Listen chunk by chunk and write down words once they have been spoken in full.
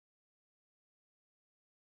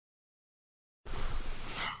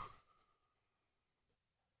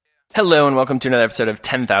Hello and welcome to another episode of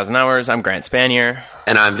 10,000 Hours. I'm Grant Spanier.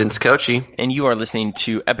 And I'm Vince Kochi. And you are listening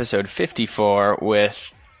to episode 54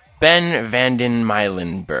 with Ben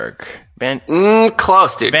VandenWymelenberg.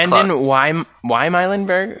 Close, dude.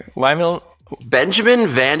 Wymelenberg? Benjamin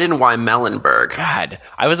VandenWymelenberg. God,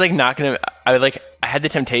 I was like not going to... I had the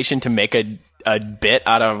temptation to make a bit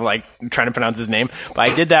out of like trying to pronounce his name, but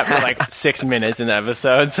I did that for like 6 minutes in the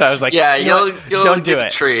episode, so I was like, yeah, you'll don't do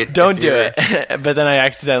it. Don't do it. But then I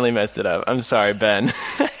accidentally messed it up. I'm sorry, Ben.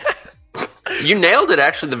 You nailed it,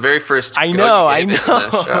 actually, the very first. I know.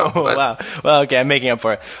 Show, Wow. Well, okay, I'm making up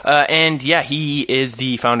for it. And yeah, he is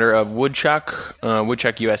the founder of Woodchuck,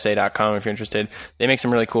 woodchuckusa.com if you're interested. They make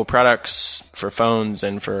some really cool products for phones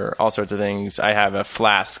and for all sorts of things. I have a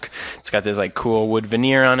flask. It's got this like cool wood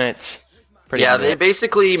veneer on it. They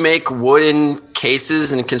basically make wooden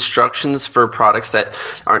cases and constructions for products that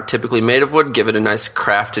aren't typically made of wood, give it a nice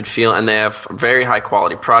crafted feel, and they have a very high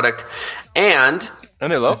quality product. And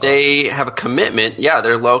they're local. They have a commitment. Yeah,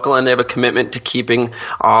 they're local, and they have a commitment to keeping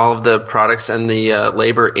all of the products and the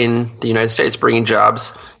labor in the United States, bringing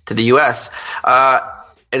jobs to the U.S.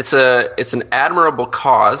 It's an admirable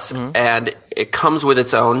cause, and it comes with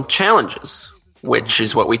its own challenges, which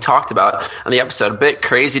is what we talked about on the episode. A bit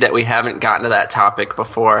crazy that we haven't gotten to that topic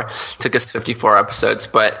before. It took us 54 episodes,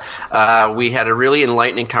 but we had a really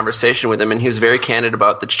enlightening conversation with him, and he was very candid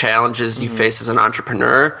about the challenges you face as an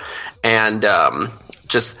entrepreneur and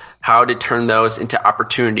just how to turn those into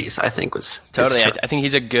opportunities, I think was totally. I think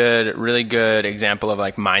he's a really good example of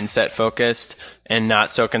like mindset focused and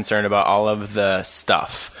not so concerned about all of the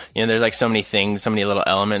stuff. You know, there's like so many things, so many little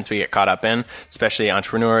elements we get caught up in, especially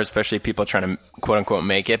entrepreneurs, especially people trying to quote unquote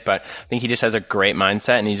make it. But I think he just has a great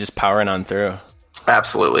mindset and he's just powering on through.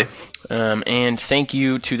 Absolutely. And thank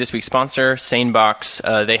you to this week's sponsor,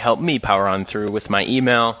 SaneBox. They help me power on through with my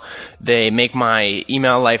email. They make my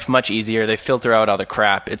email life much easier. They filter out all the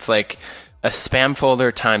crap. It's like a spam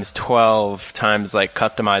folder times 12 times like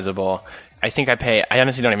customizable. I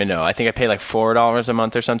honestly don't even know. I think I pay like $4 a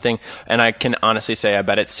month or something. And I can honestly say I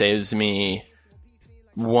bet it saves me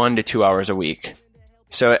 1 to 2 hours a week.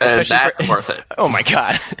 So especially that's worth it. Oh my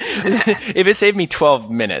God. If it saved me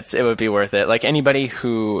 12 minutes, it would be worth it. Like anybody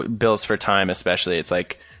who bills for time, especially, it's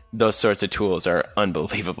like those sorts of tools are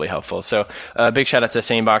unbelievably helpful. So big shout out to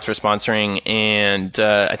SaneBox for sponsoring. And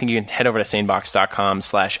I think you can head over to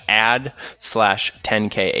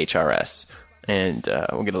sanebox.com/ad/10khrs and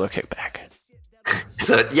we'll get a little kickback.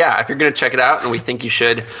 So yeah, if you're going to check it out, and we think you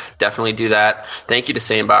should, definitely do that. Thank you to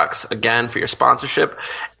SaneBox again for your sponsorship.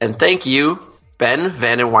 And thank you, Ben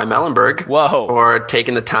VandenWymelenberg, for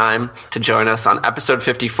taking the time to join us on episode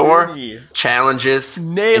 54, Challenges.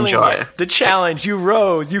 Enjoy it. The challenge. You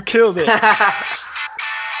rose. You killed it.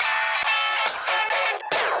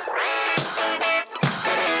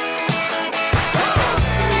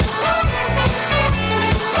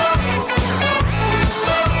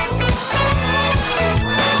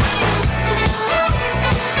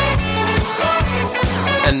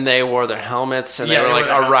 And they wore their helmets, and they were like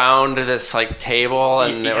around this like table,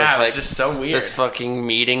 and it was like just so weird. This fucking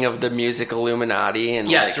meeting of the music Illuminati. And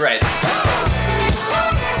yes, like, right.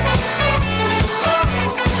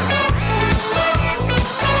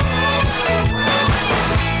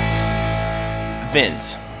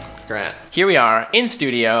 Vince, Grant, here we are in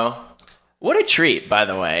studio. What a treat, by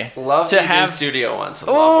the way. Love to have in studio ones.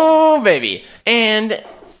 Oh, baby! And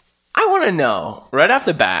I want to know right off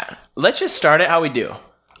the bat. Let's just start it how we do.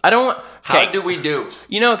 How do we do?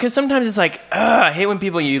 You know, because sometimes it's like, I hate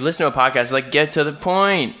when you listen to a podcast, it's like, get to the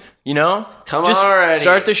point, you know? Come on already.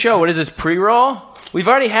 Start the show. What is this, pre-roll? We've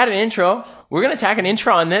already had an intro. We're going to tack an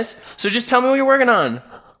intro on this, so just tell me what you're working on.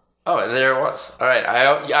 Oh, there it was. All right,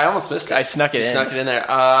 I almost missed it. I snuck it in. Snuck it in there.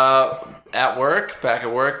 At work, back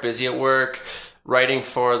at work, busy at work, writing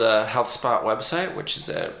for the HealthSpot website, which is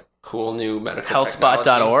a cool new medical technology.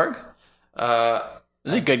 HealthSpot.org?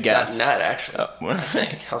 This is a good guess. .net, actually. I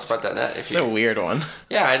think. HealthSpot.net. It's a weird one.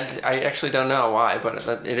 Yeah, I actually don't know why, but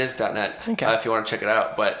it is .net if you want to check it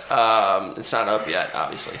out. But it's not up yet,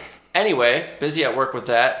 obviously. Anyway, busy at work with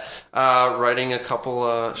that. Writing a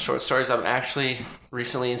couple short stories. I'm actually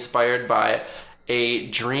recently inspired by a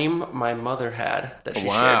dream my mother had that she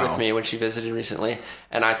shared with me when she visited recently.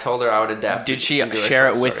 And I told her I would adapt it. Did she share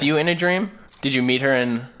it with you in a dream? Did you meet her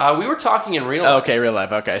in... we were talking in real life. Oh, okay, real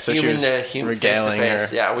life. Okay, so human she was regaling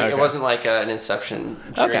face-to-face. her. Yeah, it wasn't like an Inception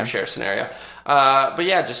dream share scenario. But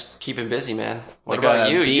yeah, just keeping busy, man. What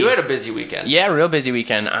about you? You had a busy weekend. Yeah, real busy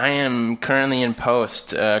weekend. I am currently in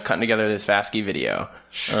post cutting together this Vasky video.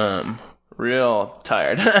 real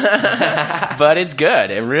tired. But it's good.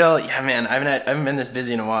 Yeah, man, I haven't been this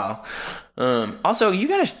busy in a while. Also, you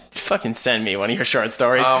gotta fucking send me one of your short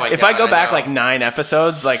stories. Oh my if God, I go back know. like 9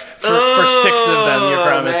 episodes, like for 6 of them, you're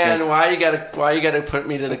promising. Man, why you gotta put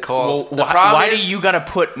me to the coals? Well, why do you gotta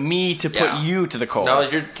put me to put you to the coals? No,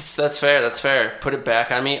 that's fair. That's fair. Put it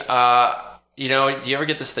back on me. Do you ever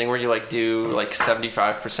get this thing where you like do like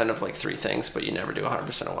 75% of like 3 things, but you never do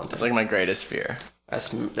 100% of one thing? It's like my greatest fear.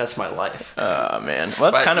 That's my life. Oh man,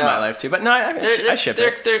 well that's kind of my life too. But no, I ship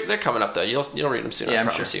it. They're coming up though. You'll read them soon. Yeah, I I'm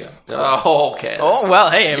promise sure. you. Oh, okay. Oh well,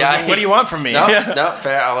 hey, what do you want from me? No,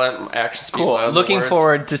 fair. I'll let action speak. Cool. Looking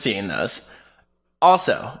forward to seeing those.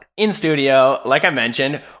 Also, in studio, like I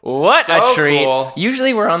mentioned, what a treat. Cool.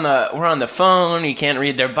 Usually we're on the phone, you can't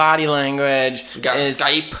read their body language. We got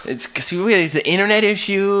Skype. It's the internet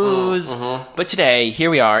issues. Mm-hmm. But today,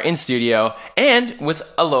 here we are in studio and with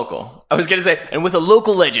a local. I was going to say, and with a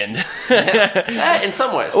local legend. Yeah, in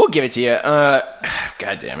some ways. We'll give it to you.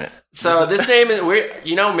 God damn it. So this name is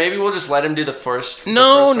maybe we'll just let him do the first.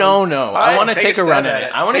 No. Right, I want to take a run at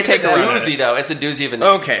it. I want to take a run at it. It's a doozy, though. It's a doozy of a name.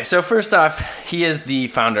 Okay, so first off, he is the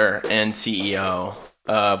founder and CEO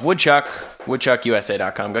of Woodchuck,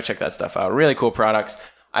 WoodchuckUSA.com. Go check that stuff out. Really cool products.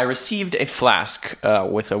 I received a flask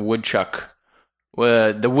with a Woodchuck,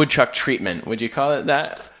 the Woodchuck treatment. Would you call it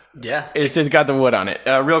that? Yeah. It's got the wood on it.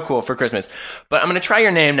 Real cool for Christmas. But I'm going to try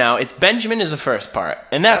your name now. It's Benjamin is the first part.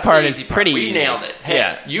 And that's part is pretty easy. We nailed it. Hey,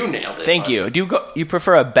 yeah. You nailed it. Thank you. Do you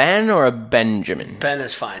prefer a Ben or a Benjamin? Ben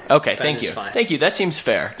is fine. Okay, Ben thank you. Fine. Thank you. That seems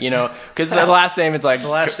fair, because the last name is like... The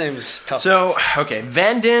last name is tough. So, okay.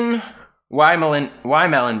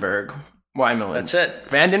 VandenWymelenberg. That's it.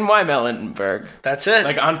 VandenWymelenberg. That's it.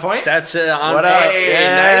 Like on point? That's it. On What point. up? Hey,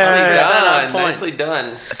 Yeah. nicely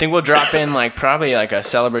done. I think we'll drop in probably a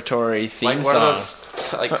celebratory theme Like song. one of those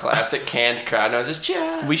classic canned crowd noises.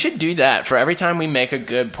 Yeah. We should do that for every time we make a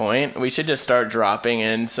good point. We should just start dropping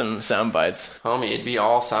in some sound bites. Homie, it'd be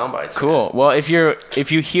all sound bites. Cool. Man. Well, if you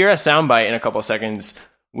hear a sound bite in a couple seconds,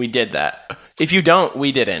 we did that. If you don't,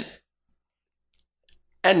 we didn't.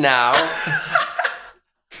 And now,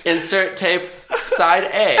 insert tape side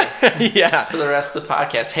A. Yeah. For the rest of the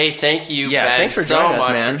podcast. Hey, thank you, Ben, thanks for joining us,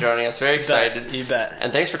 man. for joining us. Very excited. You bet.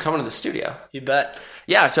 And thanks for coming to the studio. You bet.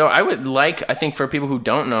 Yeah, so I would I think for people who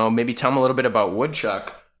don't know, maybe tell them a little bit about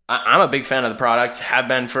Woodchuck. I'm a big fan of the product, have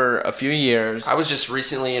been for a few years. I was just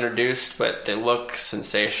recently introduced, but they look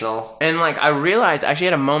sensational. And I realized, I actually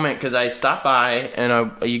had a moment because I stopped by and I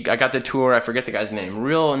got the tour. I forget the guy's name.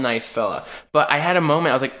 Real nice fella. But I had a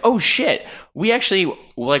moment. I was like, oh shit, we actually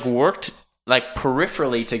worked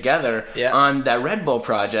peripherally together on that Red Bull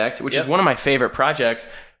project, which is one of my favorite projects.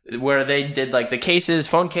 Where they did the cases,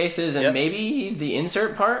 phone cases, and maybe the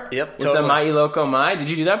insert part. Yep, with totally. the Mai Loco Mai. Did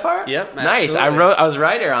you do that part? Yep, nice. absolutely. I was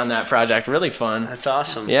writer on that project. Really fun. That's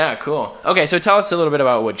awesome. Yeah, cool. Okay, so tell us a little bit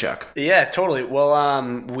about Woodchuck. Yeah, totally. Well,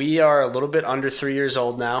 we are a little bit under 3 years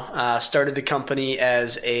old now. Started the company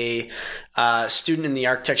as a student in the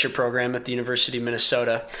architecture program at the University of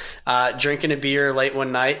Minnesota. Drinking a beer late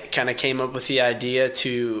one night, kind of came up with the idea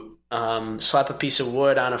to slap a piece of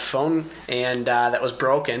wood on a phone, and that was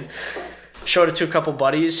broken. Showed it to a couple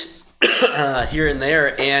buddies here and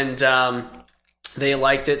there, and they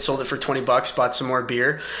liked it, sold it for $20, bought some more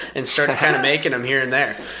beer, and started kind of making them here and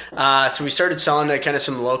there. So we started selling to kind of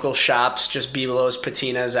some local shops, just Bibelo's,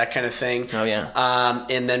 Patinas, that kind of thing. Oh, yeah.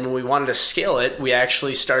 And then when we wanted to scale it, we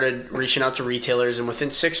actually started reaching out to retailers, and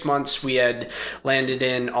within 6 months, we had landed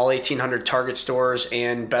in all 1,800 Target stores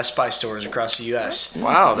and Best Buy stores across the U.S.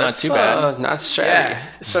 Wow, that's not too bad. Not shabby. Yeah,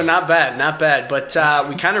 so not bad. But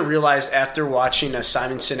we kind of realized after watching a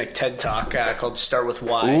Simon Sinek TED Talk called Start With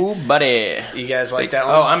Why. Ooh, buddy. You guys like that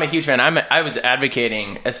one? Oh, I'm a huge fan. I was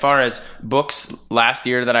advocating, as far as books last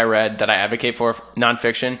year that I read that I advocate for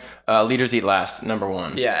nonfiction, Leaders Eat Last, number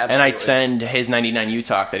one. Yeah, absolutely. And I'd send his 99U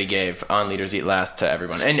talk that he gave on Leaders Eat Last to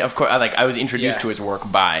everyone. And of course, I was introduced to his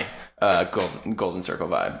work by Golden Circle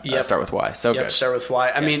Vibe. Start With Why. So good. Start With Why.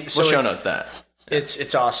 I mean, so we'll show notes that.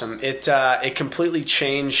 It's awesome. It completely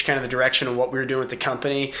changed kind of the direction of what we were doing with the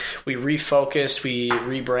company. We refocused, we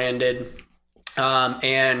rebranded.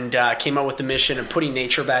 And came up with the mission of putting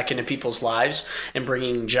nature back into people's lives and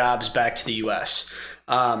bringing jobs back to the U.S.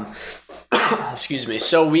 Excuse me.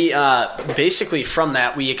 So we basically from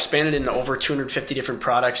that, we expanded into over 250 different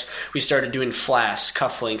products. We started doing flasks,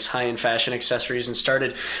 cufflinks, high-end fashion accessories, and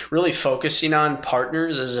started really focusing on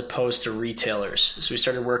partners as opposed to retailers. So we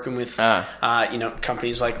started working with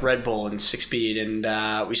companies like Red Bull and Six Speed,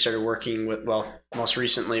 and we started working with most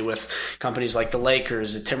recently with companies like the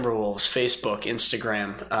Lakers, the Timberwolves, Facebook,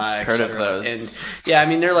 Instagram, Heard of those. And yeah, I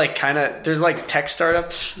mean, they're like there's like tech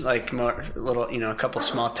startups, like more little, a couple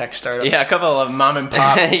small tech startups. Yeah, a couple of mom and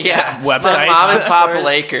pop websites. Mom and pop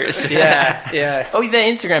Lakers. Yeah. Oh, the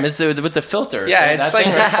Instagram is with the filter. Yeah, it's like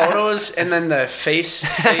the photos and then the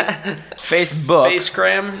Facebook.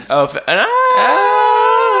 Facegram. I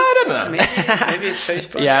don't know. Maybe it's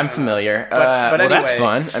Facebook. Yeah, I'm familiar. But anyway, that's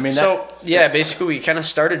fun. I mean, basically we kind of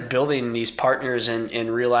started building these partners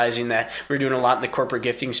and realizing that we're doing a lot in the corporate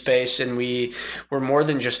gifting space, and we were more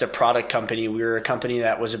than just a product company. We were a company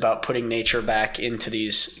that was about putting nature back into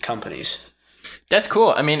these companies. That's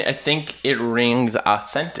cool. I mean, I think it rings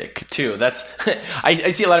authentic too. That's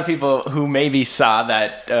I see a lot of people who maybe saw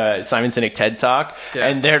that Simon Sinek TED Talk,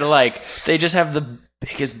 and they're like, they just have the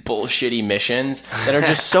biggest bullshitty missions that are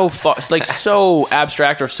just so far, like so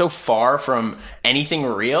abstract or so far from anything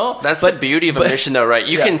real. That's the beauty of a mission, though, right?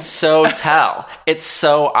 You can so tell. It's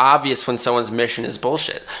so obvious when someone's mission is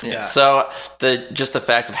bullshit. Yeah. So the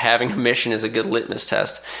fact of having a mission is a good litmus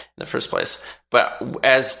test in the first place. But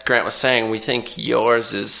as Grant was saying, we think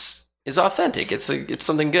yours is authentic. It's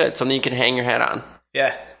something good, something you can hang your hat on.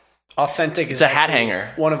 Yeah. Authentic is a hat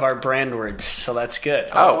hanger. One of our brand words, so that's good.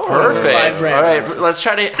 Oh, perfect. 5 brand all right, words. let's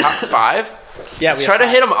try to hit 5. Yeah, let's try to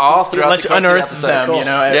hit them all throughout Let's the course unearth of the episode. them. Cool.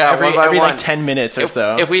 Every one. like 10 minutes or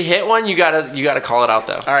so. If we hit one, you gotta call it out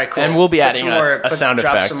though. All right, cool. And we'll be adding a sound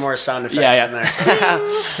drop effect. Some more sound effects in there.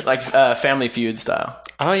 Like Family Feud style.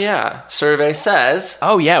 Oh yeah. Survey says.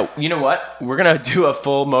 Oh yeah. You know what? We're gonna do a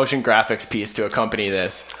full motion graphics piece to accompany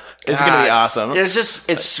this. It's going to be awesome.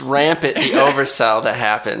 It's rampant, the oversell that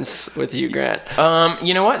happens with you, Grant.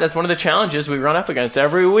 You know what? That's one of the challenges we run up against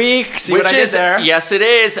every week. See what I did there? Yes, it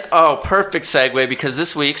is. Oh, perfect segue, because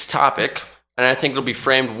this week's topic, and I think it'll be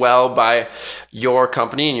framed well by your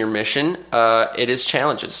company and your mission, it is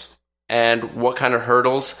challenges. And what kind of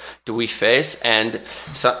hurdles do we face? And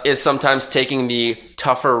is sometimes taking the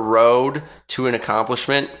tougher road to an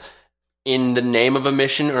accomplishment in the name of a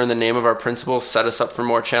mission or in the name of our principles set us up for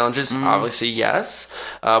more challenges? Obviously, yes.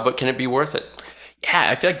 But can it be worth it?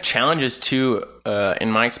 Yeah, I feel like challenges too,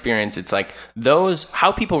 in my experience, it's like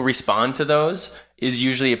how people respond to those is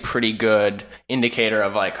usually a pretty good indicator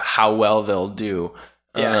of like how well they'll do.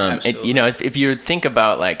 Yeah, absolutely. If you think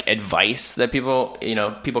about like advice that people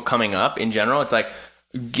coming up in general, it's like,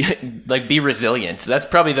 be resilient. That's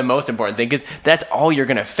probably the most important thing, because that's all you're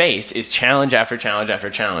going to face is challenge after challenge after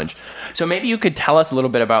challenge. So maybe you could tell us a little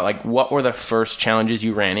bit about like what were the first challenges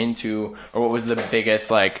you ran into, or what was the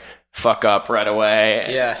biggest like fuck up right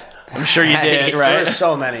away? Yeah. I'm sure you did, right? There were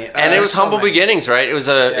so many. And it was humble beginnings, right? It was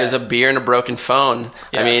a beer and a broken phone.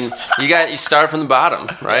 Yeah. I mean, you start from the bottom,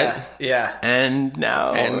 right? Yeah. And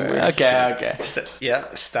now, okay.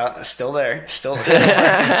 Still there. Still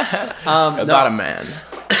there. About a man.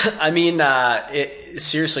 I mean,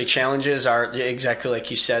 seriously, challenges are exactly like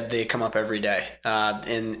you said. They come up every day.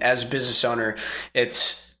 And as a business owner,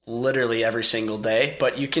 it's literally every single day,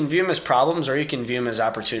 but you can view them as problems or you can view them as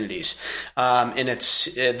opportunities. And it's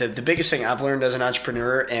the biggest thing I've learned as an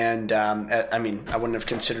entrepreneur. And I mean, I wouldn't have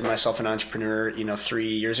considered myself an entrepreneur, 3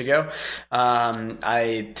 years ago.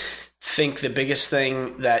 I think the biggest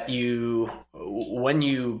thing that when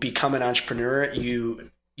you become an entrepreneur, you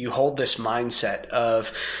hold this mindset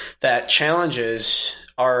of that challenges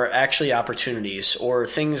are actually opportunities, or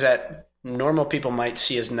things that normal people might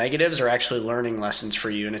see as negatives are actually learning lessons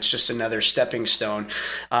for you, and it's just another stepping stone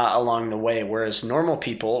along the way. Whereas normal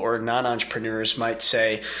people or non-entrepreneurs might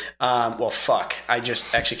say, well, fuck,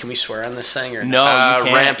 can we swear on this thing? Or no, you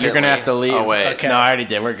can't. You're going to have to leave. Oh, wait. Okay. No, I already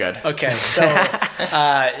did. We're good. Okay, so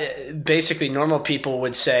basically normal people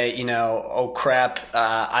would say, oh crap,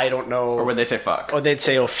 I don't know. Or would they say fuck? Or they'd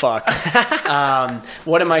say, oh fuck.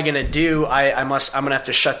 What am I going to do? I'm going to have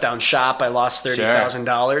to shut down shop. I lost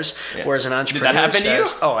 $30,000. Yeah. Whereas an entrepreneur Did that happen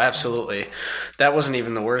says, to you? oh, absolutely. That wasn't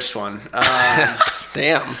even the worst one.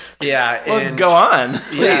 Damn. Yeah. Well, go on.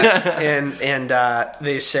 Yeah. And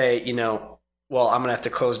they say, well, I'm going to have to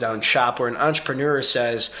close down shop. Where an entrepreneur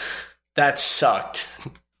says, that sucked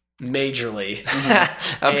majorly.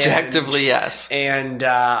 Objectively, yes. And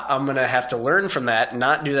I'm going to have to learn from that,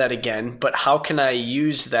 not do that again. But how can I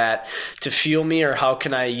use that to fuel me, or how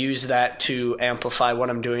can I use that to amplify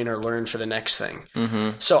what I'm doing or learn for the next thing?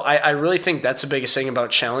 Mm-hmm. So I really think that's the biggest thing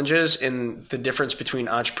about challenges, and the difference between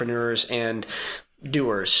entrepreneurs and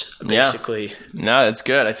doers, basically. Yeah. No, that's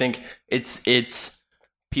good. I think it's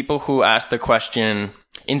people who ask the question,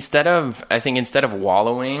 instead of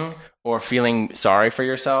wallowing or feeling sorry for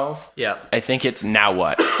yourself. Yeah. I think it's now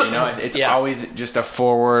what? It's always just a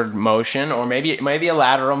forward motion, or maybe a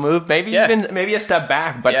lateral move, maybe a step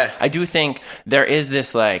back. But I do think there is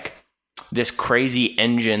this this crazy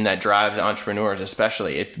engine that drives entrepreneurs,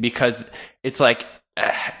 especially because it's like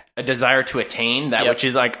a desire to attain that, which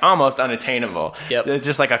is like almost unattainable. It's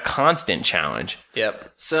just like a constant challenge.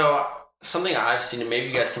 So something I've seen, and maybe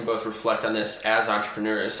you guys can both reflect on this as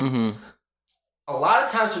entrepreneurs. A lot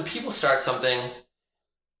of times when people start something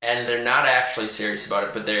and they're not actually serious about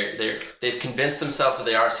it, but they've convinced themselves that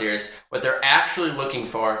they are serious, what they're actually looking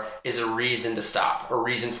for is a reason to stop, a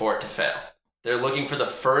reason for it to fail. They're looking for the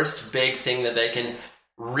first big thing that they can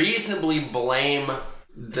reasonably blame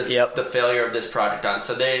the failure of this project on.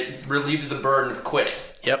 So they relieve the burden of quitting.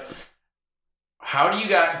 How do you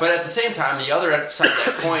guys, but at the same time, the other side of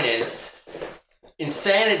that coin is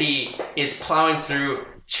insanity is plowing through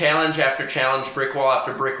challenge after challenge, brick wall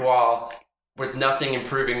after brick wall, with nothing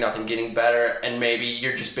improving, nothing getting better, and maybe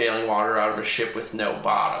you're just bailing water out of a ship with no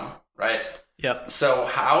bottom, right? So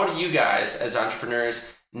how do you guys, as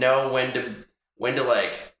entrepreneurs, know when to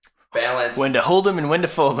like balance, when to hold them and when to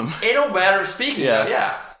fold them? In a matter of speaking,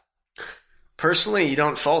 Personally, you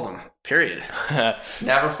don't fold them. Period.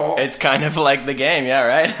 Never fold. It's kind of like the game,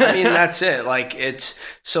 right? I mean, that's it. Like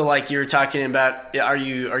you were talking about, are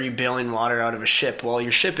you bailing water out of a ship? Well,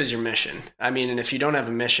 your ship is your mission. I mean, and if you don't have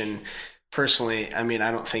a mission, personally, I mean, I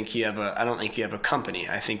don't think you have a company.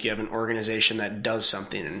 I think you have an organization that does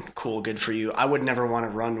something, and cool, good for you. I would never want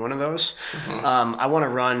to run one of those. I want to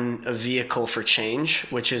run a vehicle for change,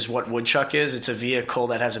 which is what Woodchuck is. It's a vehicle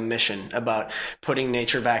that has a mission about putting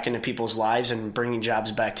nature back into people's lives and bringing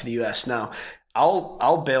jobs back to the U.S. Now,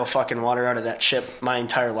 I'll bail fucking water out of that ship my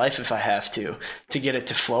entire life if I have to get it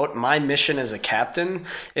to float. My mission as a captain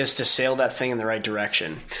is to sail that thing in the right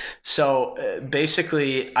direction. So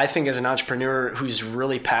basically, I think as an entrepreneur who's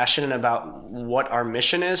really passionate about what our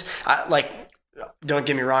mission is, don't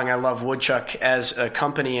get me wrong, I love Woodchuck as a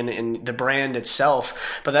company and the brand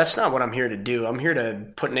itself, but that's not what I'm here to do. I'm here to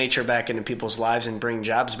put nature back into people's lives and bring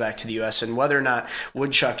jobs back to the U.S. And whether or not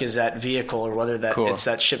Woodchuck is that vehicle or whether it's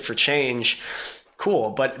that ship for change, cool.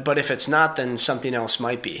 But if it's not, then something else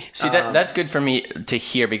might be. See, that's good for me to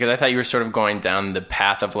hear, because I thought you were sort of going down the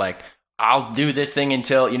path of like, I'll do this thing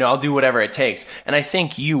until, I'll do whatever it takes. And I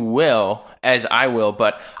think you will, as I will,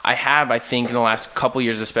 but I think in the last couple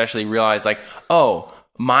years especially realized like,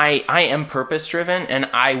 I am purpose driven and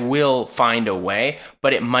I will find a way,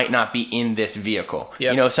 but it might not be in this vehicle.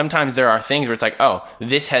 Sometimes there are things where it's like,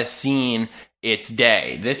 this has seen its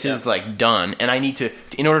day. This is like done. And I need to,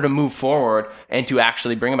 in order to move forward and to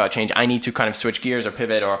actually bring about change, I need to kind of switch gears or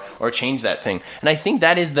pivot or change that thing. And I think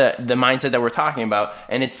that is the mindset that we're talking about.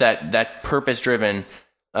 And it's that purpose driven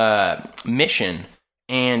mission.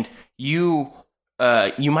 And you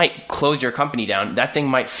might close your company down. That thing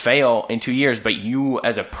might fail in 2 years, but you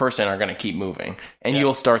as a person are going to keep moving and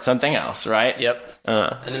you'll start something else. Right.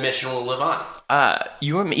 And the mission will live on.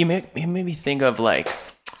 You made me think of like,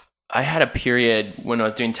 I had a period when I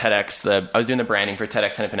was doing TEDx, I was doing the branding for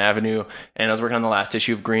TEDx Hennepin Avenue, and I was working on the last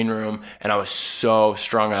issue of Green Room, and I was so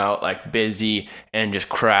strung out, like busy and just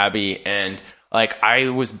crabby, and like I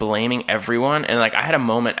was blaming everyone. And like I had a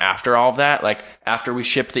moment after all of that, like after we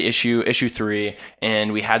shipped the issue 3,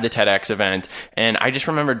 and we had the TEDx event, and I just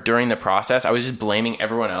remember during the process, I was just blaming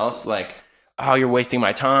everyone else, like, oh, you're wasting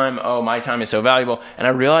my time. Oh, my time is so valuable. And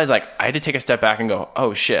I realized like I had to take a step back and go,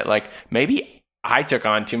 oh shit, like maybe I took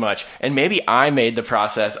on too much, and maybe I made the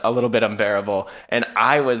process a little bit unbearable, and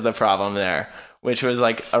I was the problem there, which was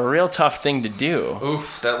like a real tough thing to do.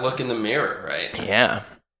 Oof, that look in the mirror, right? Yeah.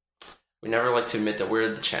 We never like to admit that we're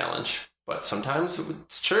the challenge, but sometimes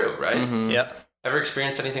it's true, right? Yep. Ever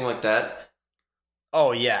experienced anything like that?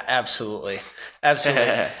 Oh yeah, absolutely.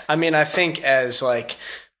 I mean, I think as like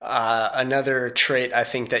another trait I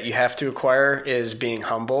think that you have to acquire is being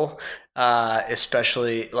humble,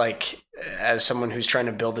 especially like as someone who's trying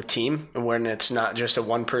to build a team when it's not just a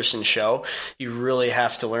one-person show. You really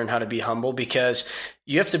have to learn how to be humble, because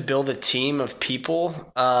you have to build a team of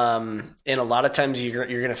people, and a lot of times you're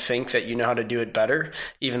going to think that you know how to do it better,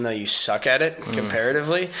 even though you suck at it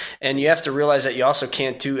comparatively. And you have to realize that you also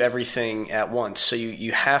can't do everything at once. So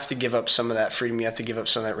you have to give up some of that freedom. You have to give up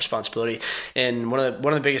some of that responsibility. And one of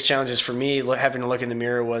the biggest challenges for me, having to look in the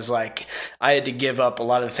mirror, was like I had to give up a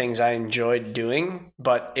lot of the things I enjoyed doing,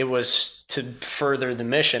 but it was resource to further the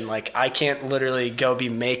mission. Like, I can't literally go be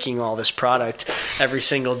making all this product every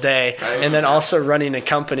single day and then also running a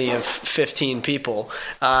company of 15 people.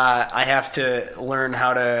 I have to learn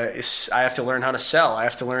how to sell. I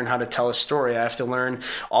have to learn how to tell a story. I have to learn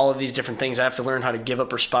all of these different things. I have to learn how to give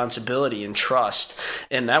up responsibility and trust.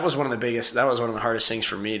 And that was one of the hardest things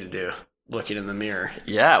for me to do, looking in the mirror.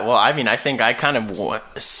 Yeah. Well, I mean, I think I kind of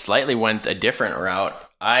slightly went a different route.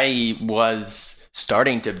 I was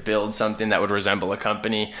starting to build something that would resemble a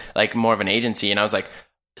company, like more of an agency. And I was like,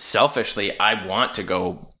 selfishly, I want to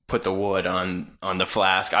go put the wood on the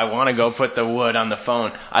flask. I want to go put the wood on the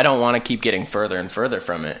phone. I don't want to keep getting further and further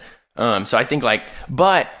from it. So I think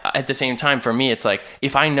but at the same time, for me, it's like,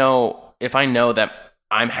 if I know that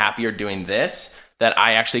I'm happier doing this, that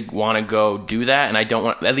I actually want to go do that, and I don't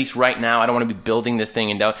want, at least right now, I don't want to be building this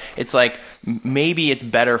thing and it's like, maybe it's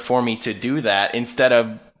better for me to do that instead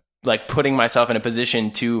of like putting myself in a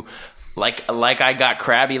position to like I got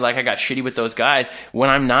crabby, like I got shitty with those guys.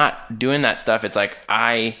 When I'm not doing that stuff, it's like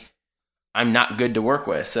I'm not good to work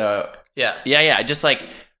with. So yeah. Just like,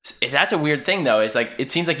 that's a weird thing though. It's like,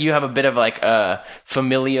 it seems like you have a bit of like a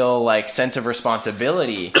familial like sense of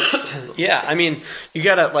responsibility. Yeah, I mean, you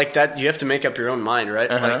gotta like that. You have to make up your own mind, right?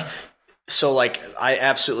 Like, so like, I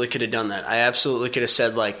absolutely could have done that. I absolutely could have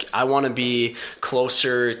said like, I want to be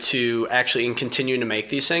closer to actually and continuing to make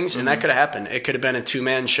these things, and that could have happened. It could have been a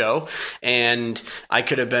 2-man show, and I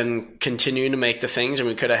could have been continuing to make the things, and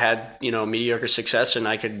we could have had mediocre success, and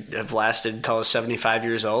I could have lasted until I was 75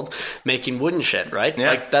 years old making wooden shit. Right? Yeah.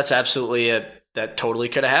 Like, that's absolutely it. That totally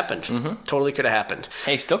could have happened. Totally could have happened.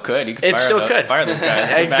 Hey, still could. You could fire those guys.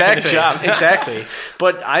 Exactly. Exactly.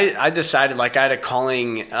 But I decided like I had a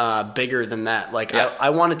calling bigger than that. Like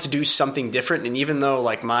I wanted to do something different. And even though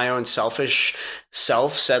like my own selfish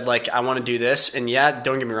self said like, I want to do this. And yeah,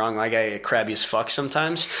 don't get me wrong. Like, I get crabby as fuck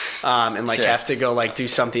sometimes. And like have to go like do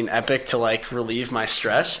something epic to like relieve my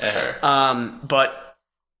stress. But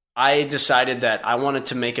I decided that I wanted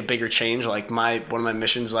to make a bigger change. Like, one of my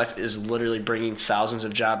missions in life is literally bringing thousands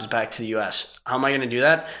of jobs back to the U.S. How am I going to do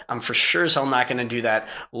that? I'm for sure as hell not going to do that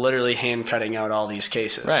literally hand cutting out all these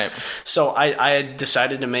cases. Right. So I had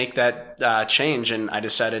decided to make that change, and I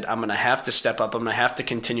decided I'm going to have to step up. I'm going to have to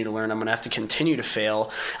continue to learn. I'm going to have to continue to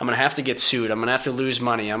fail. I'm going to have to get sued. I'm going to have to lose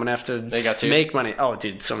money. I'm going to have to make money. Oh,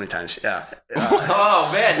 dude, so many times. Yeah. Oh,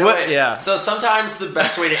 man. No way. Yeah. So sometimes the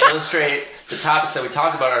best way to illustrate the topics that we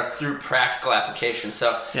talk about are through practical applications.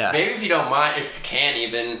 So maybe if you don't mind, if you can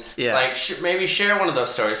even, like maybe share one of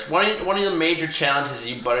those stories. One of the major challenges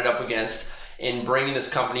you butted up against in bringing this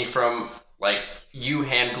company from like you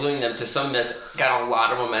hand gluing them to something that's got a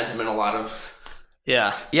lot of momentum and a lot of...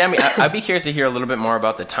 Yeah. I mean, I'd be curious to hear a little bit more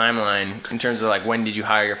about the timeline in terms of like, when did you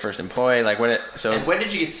hire your first employee? Like and when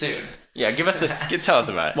did you get sued? Yeah, give us this. Tell us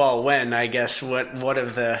about it. Well, when, I guess, what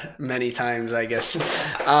of the many times, I guess.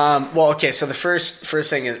 Well, okay, so the first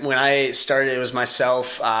thing is when I started, it was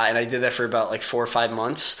myself, and I did that for about like 4 or 5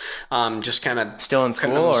 months. Just kind of still in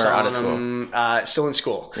school or out of school? Still in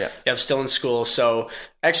school. Yeah. Yep, still in school. So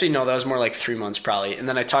actually, no, that was more like 3 months probably. And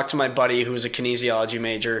then I talked to my buddy who was a kinesiology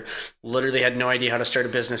major. Literally had no idea how to start a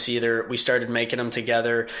business either. We started making them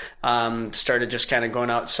together. Started just kind of going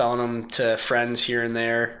out selling them to friends here and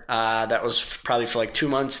there. That was probably for like 2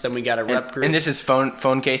 months. Then we got a rep group. And this is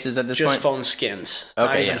phone cases at this point? Just phone skins. Okay,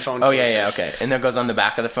 not even phone cases. Yeah, okay. And that goes on the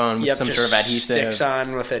back of the phone with some sort of adhesive? Sticks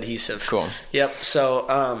on with adhesive. Cool. Yep.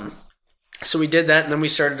 So we did that, and then we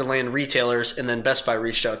started to land retailers, and then Best Buy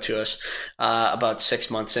reached out to us about 6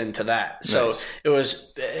 months into that. So nice. It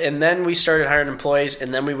was, and then we started hiring employees,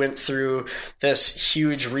 and then we went through this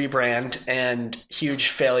huge rebrand and huge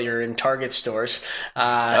failure in Target stores.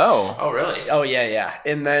 Oh, really? Oh, yeah.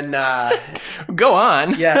 And then go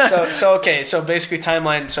on. Yeah. So okay. So basically,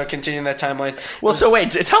 timeline. So continuing that timeline. Well, so wait.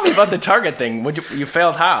 Tell me about the Target thing. You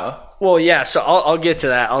failed how? Well, yeah, so I'll get to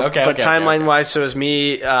that. But timeline-wise, so it was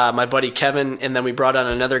me, my buddy Kevin, and then we brought on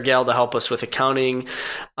another gal to help us with accounting,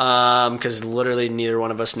 because literally neither one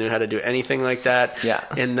of us knew how to do anything like that. Yeah.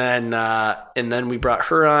 And then we brought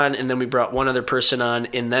her on, and then we brought one other person on,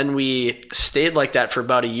 and then we stayed like that for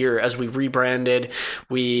about a year as we rebranded.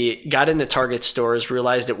 We got into Target stores,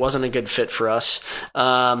 realized it wasn't a good fit for us.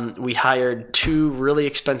 We hired 2 really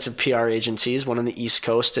expensive PR agencies, one on the East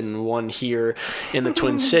Coast and one here in the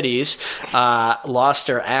Twin Cities. Lost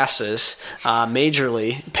our asses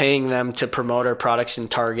majorly paying them to promote our products in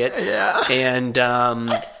Target. Yeah. And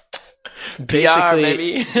PR,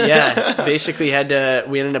 maybe. Basically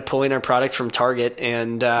we ended up pulling our product from Target,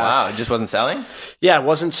 and wow, it just wasn't selling? Yeah, it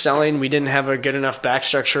wasn't selling. We didn't have a good enough back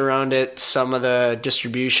structure around it. Some of the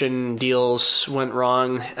distribution deals went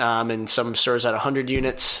wrong, and some stores had 100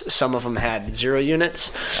 units. Some of them had 0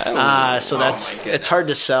 units. It's hard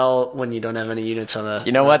to sell when you don't have any units on the...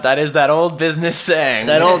 You know what? That is that old business saying.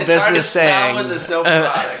 It's hard to sell when there's no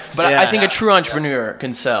product. But I think a true entrepreneur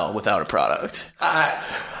can sell without a product.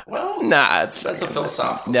 Well, that's a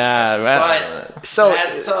philosophical. So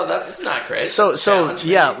that's not great. So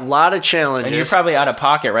a lot of challenges. And you're probably out of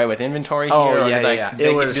pocket, right, with inventory here? Oh, do they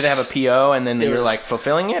have a PO and then you're like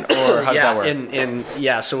fulfilling it, or how does that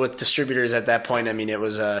work? So with distributors at that point, I mean, it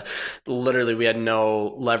was literally we had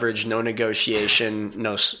no leverage, no negotiation,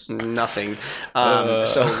 nothing.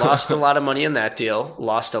 So lost a lot of money in that deal.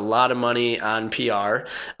 Lost a lot of money on PR,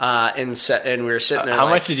 and we were sitting there. How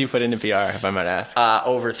much did you put into PR, if I might ask?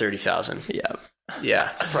 Over 30,000. Yeah.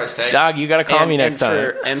 It's a price tag. Dog, you got to call me next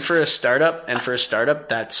time. And for a startup,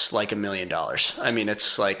 that's like $1 million. I mean,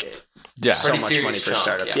 it's like so much money for a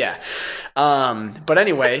startup. Yeah. But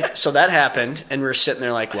anyway, so that happened, and we were sitting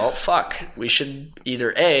there like, well, fuck, we should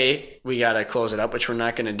either A, we got to close it up, which we're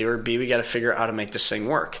not going to do, or B, we got to figure out how to make this thing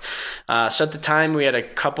work. So at the time, we had a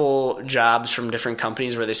couple jobs from different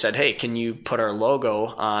companies where they said, hey, can you put our logo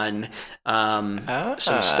on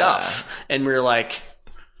some stuff? And we were like,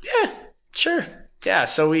 yeah, sure. Yeah,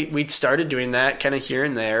 so we started doing that kind of here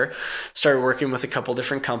and there, started working with a couple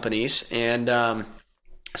different companies, and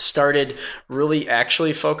started really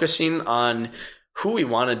actually focusing on who we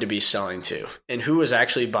wanted to be selling to and who was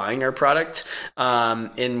actually buying our product.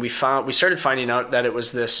 And we started finding out that it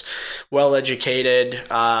was this well-educated,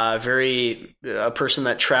 a person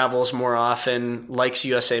that travels more often, likes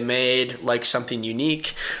USA made, likes something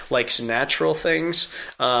unique, likes natural things.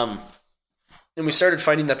 And we started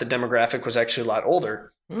finding that the demographic was actually a lot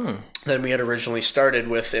older than we had originally started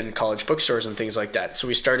with in college bookstores and things like that. So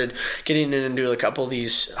we started getting into a couple of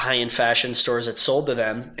these high-end fashion stores that sold to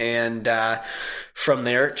them. And from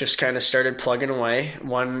there, just kind of started plugging away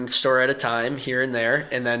one store at a time here and there.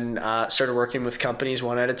 And then started working with companies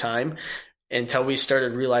one at a time until we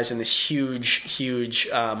started realizing this huge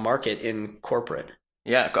market in corporate.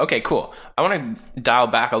 Yeah. Okay, cool. I want to dial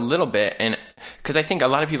back a little bit, and because I think a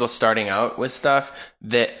lot of people starting out with stuff,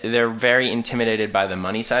 that they're very intimidated by the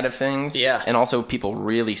money side of things. Yeah. And also people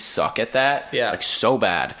really suck at that. Yeah. Like so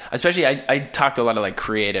bad. Especially I talked to a lot of like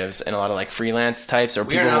creatives and a lot of like freelance types, or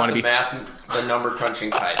people who want to be the number crunching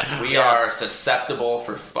type. We are susceptible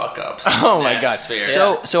for fuck ups. Oh my god. Sphere.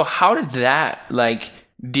 So how did that like?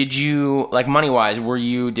 Did you, like, money-wise,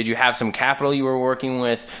 did you have some capital you were working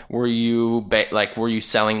with? Were you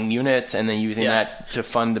selling units and then using that to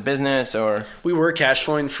fund the business, or? We were cash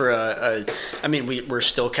flowing for we're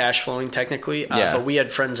still cash flowing technically, but we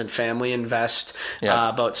had friends and family invest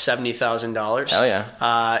about $70,000. Hell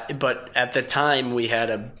yeah. But at the time, we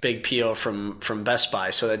had a big PO from Best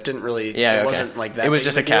Buy, so that didn't really, wasn't like that. It was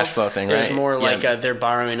just a cash flow thing, right? It was more like they're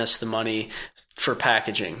borrowing us the money for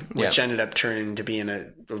packaging, which ended up turning to be in a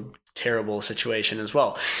terrible situation as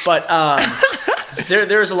well. But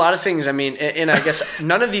there's a lot of things. I mean, and I guess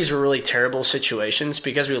none of these were really terrible situations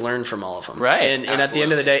because we learned from all of them. Right. And at the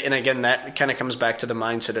end of the day, and again, that kind of comes back to the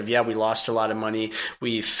mindset of, we lost a lot of money.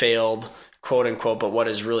 We failed, quote unquote, but what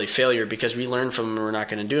is really failure? Because we learned from them and we're not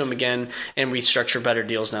going to do them again. And we structure better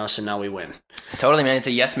deals now. So now we win. Totally, man. It's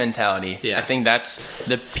a yes mentality. Yeah. I think that's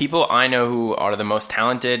the people I know who are the most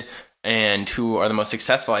talented and who are the most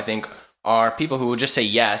successful, I think, are people who will just say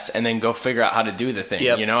yes and then go figure out how to do the thing.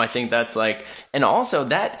 Yep. You know, I think that's like, and also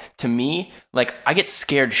that to me, like, I get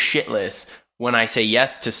scared shitless when I say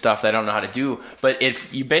yes to stuff that I don't know how to do. But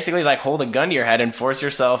if you basically like hold a gun to your head and force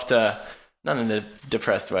yourself to, not in a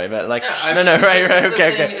depressed way, but like, right,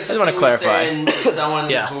 okay. I just want to clarify. Someone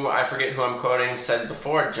who, I forget who I'm quoting, said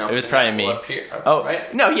before, jump. It was probably me.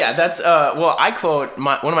 Right? No, yeah, that's, well, I quote,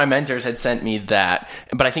 one of my mentors had sent me that,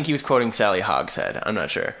 but I think he was quoting Sally Hogshead. I'm not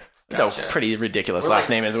sure. Gotcha. It's a pretty ridiculous last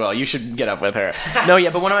name as well. You should get up with her. No, yeah,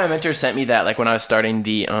 but one of my mentors sent me that, like, when I was starting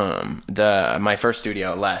my first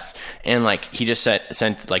studio, Les, and like he just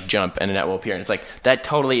sent like jump and a net will appear, and it's like that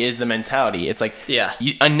totally is the mentality. It's like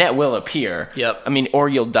a net will appear. Yep. I mean, or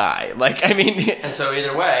you'll die. Like, I mean, and so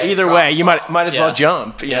either way, you might as well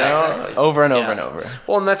jump. You know, exactly. over and over and over.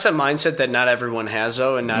 Well, and that's a mindset that not everyone has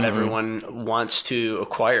though, and not everyone wants to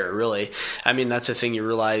acquire. Really, I mean, that's the thing you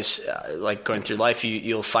realize, like going through life,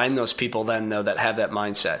 you'll find those people then though that have that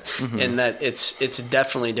mindset, and that it's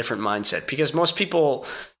definitely a different mindset, because most people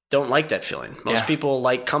don't like that feeling. Most people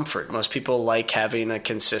like comfort. Most people like having a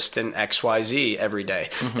consistent XYZ every day.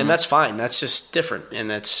 And that's fine. That's just different.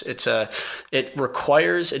 And it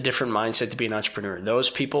requires a different mindset to be an entrepreneur. Those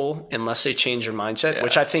people, unless they change their mindset,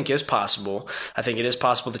 which I think is possible, I think it is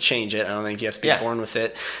possible to change it. I don't think you have to be born with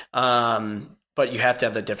it. But you have to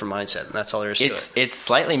have that different mindset. And that's all there is to it. It's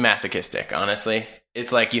slightly masochistic, honestly.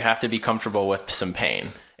 It's like you have to be comfortable with some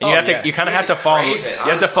pain. And you kind of have to fall. You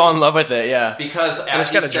have to fall in love with it, Because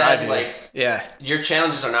as you said, like, your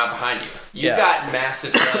challenges are not behind you. You've got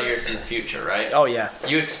massive failures in the future, right? Oh yeah.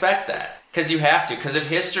 You expect that because you have to. Because if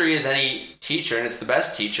history is any teacher, and it's the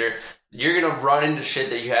best teacher, you're gonna run into shit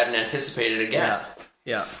that you hadn't anticipated again.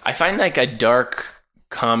 Yeah. I find like a dark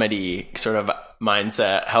comedy sort of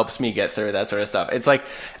mindset helps me get through that sort of stuff. It's like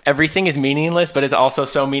everything is meaningless, but it's also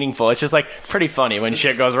so meaningful. It's just like pretty funny when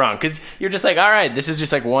shit goes wrong because you're just like, all right, this is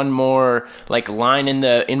just like one more like line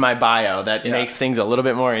in my bio that makes things a little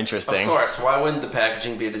bit more interesting. Of course, why wouldn't the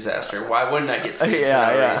packaging be a disaster? Why wouldn't I get sued for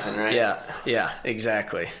no reason, right? Yeah,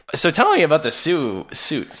 exactly. So tell me about the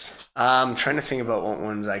suits. I'm trying to think about what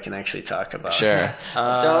ones I can actually talk about. Sure.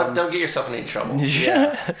 Don't get yourself in any trouble.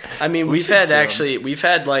 Yeah. I mean, we've had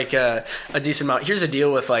like a decent amount. Here's the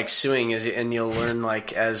deal with like suing and you'll learn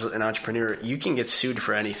like as an entrepreneur, you can get sued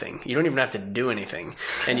for anything. You don't even have to do anything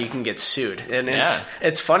and you can get sued. And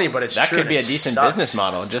it's funny, but it's that true. That could be a decent business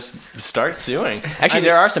model. Just start suing. Actually,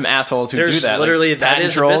 there are some assholes who do that. Literally, like that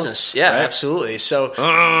is a business. Yeah, right? Absolutely. So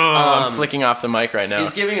I'm flicking off the mic right now.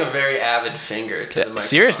 He's giving a very avid finger to the microphone.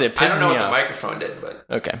 Seriously, I don't know what the microphone did, but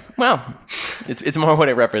okay. Well, it's more what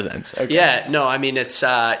it represents. Okay. Yeah, no, I mean it's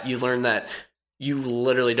you learn that you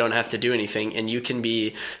literally don't have to do anything, and you can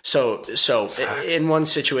be so in one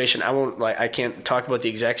situation. I can't talk about the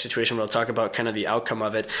exact situation, but I'll talk about kind of the outcome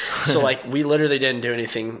of it. So like we literally didn't do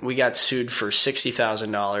anything. We got sued for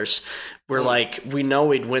 $60,000. We're like, we know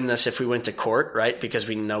we'd win this if we went to court, right? Because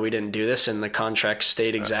we know we didn't do this, and the contract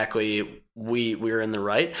stayed exactly we were in the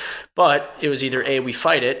right. But it was either A, we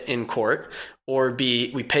fight it in court, or B,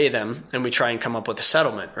 we pay them and we try and come up with a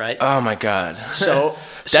settlement, right? Oh my God. So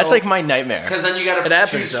that's like my nightmare. Because then you got to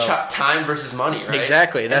choose time versus money, right?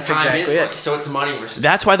 Exactly. That's exactly it. Money, so it's money versus.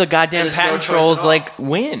 That's why the goddamn patent trolls like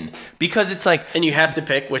win, because it's like, and you have to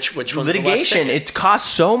pick which one's litigation. The less it's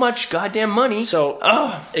cost so much goddamn money.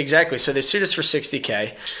 So exactly. So they sued us for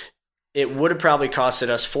 $60K. It would have probably costed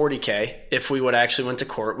us $40K if we would have actually went to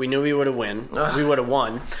court. We knew we would have We would have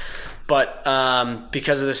won. But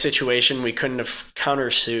because of the situation, we couldn't have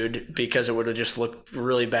countersued because it would have just looked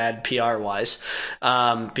really bad PR-wise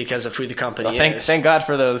because of who the company is. Thank God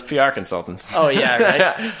for those PR consultants. Oh, yeah,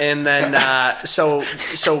 right? And then so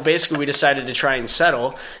basically we decided to try and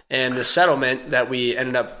settle, and the settlement that we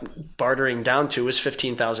ended up bartering down to was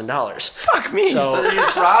 $15,000. Fuck me. So they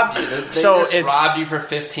just robbed you. They just robbed you for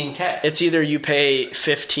 $15K. It's either you pay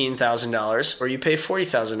 $15,000 or you pay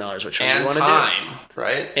 $40,000, which one do you want to do? And time,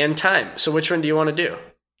 right? And time. So which one do you want to do?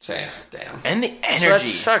 Damn. And the energy. So that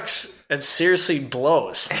sucks. It seriously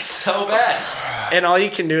blows. It's so bad. And all you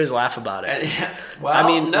can do is laugh about it. Well, I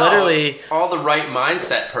mean, literally, all the right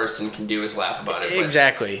mindset person can do is laugh about it.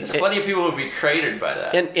 Exactly. There's plenty of people who would be cratered by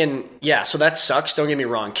that. And yeah, so that sucks. Don't get me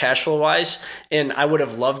wrong, cash flow wise. And I would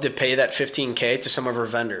have loved to pay that $15K to some of our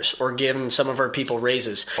vendors, or given some of our people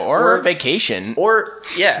raises, or vacation, or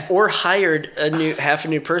hired half a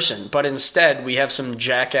new person. But instead, we have some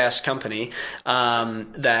jackass company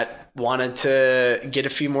that wanted to get a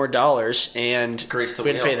few more dollars, and grease the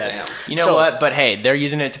we had to pay wheels, that. damn. You know what? But hey, they're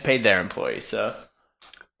using it to pay their employees, so.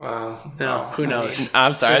 Who knows?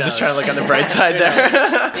 I'm sorry. I was just trying to look on the bright side there.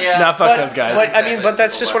 Yeah, fuck those guys. But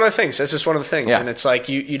that's just one of the things. That's just one of the things, and it's like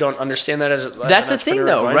you don't understand that as that's the thing,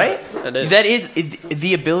 though, right? That is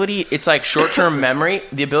the ability. It's like short-term memory,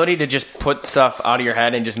 the ability to just put stuff out of your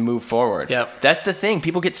head and just move forward. Yeah, that's the thing.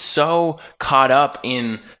 People get so caught up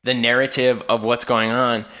in the narrative of what's going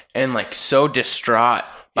on and like so distraught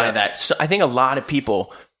by that. So I think a lot of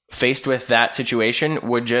people faced with that situation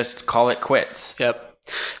would just call it quits. Yep.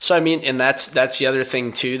 So I mean, and that's the other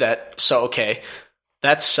thing too. That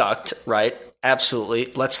sucked, right?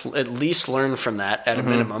 Absolutely. Let's at least learn from that at a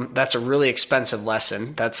minimum. That's a really expensive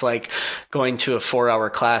lesson. That's like going to a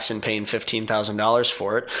 4-hour class and paying $15,000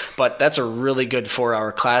 for it. But that's a really good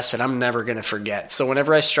 4-hour class that I'm never going to forget. So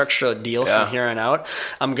whenever I structure a deal from here on out,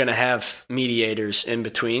 I'm going to have mediators in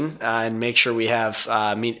between and make sure we have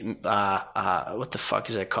what the fuck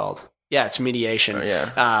is it called? Yeah, it's mediation.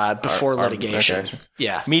 Before litigation. Okay.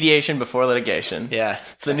 Yeah, mediation before litigation. Yeah,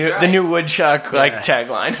 it's the new Woodchuck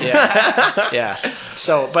tagline. Yeah.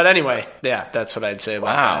 So, but anyway, that's what I'd say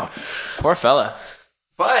about that. Poor fella.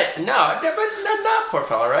 But not poor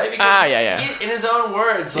fella, right? Because he's, in his own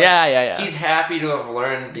words, he's happy to have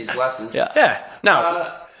learned these lessons. I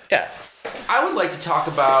would like to talk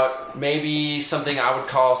about maybe something I would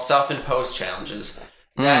call self-imposed challenges.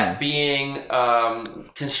 That being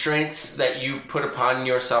constraints that you put upon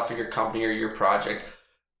yourself or your company or your project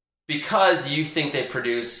because you think they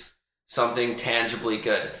produce something tangibly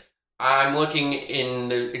good. I'm looking in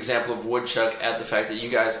the example of Woodchuck at the fact that you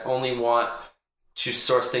guys only want to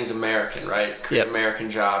source things American, right? Create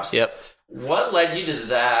American jobs. Yep. What led you to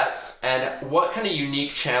that, and what kind of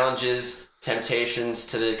unique challenges, temptations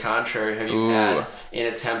to the contrary have you had in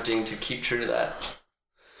attempting to keep true to that?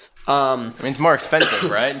 I mean, it's more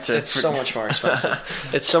expensive, right? It's so much more expensive.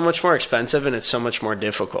 It's so much more expensive, and it's so much more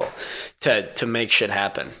difficult to make shit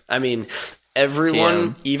happen. I mean,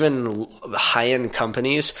 everyone, even high-end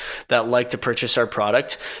companies that like to purchase our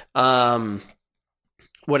product,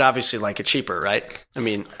 would obviously like it cheaper, right? I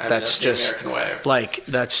mean that's just like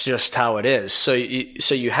that's just how it is. So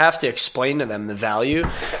you have to explain to them the value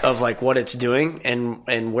of like what it's doing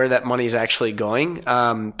and where that money is actually going,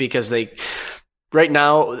 because they. Right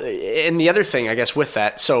now, and the other thing, I guess, with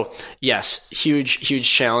that, so yes, huge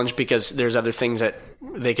challenge because there's other things that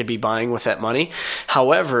they could be buying with that money.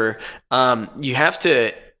 However, you have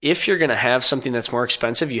to, if you're going to have something that's more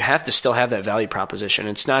expensive, you have to still have that value proposition.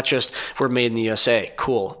 It's not just we're made in the USA.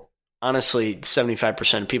 Cool. Honestly,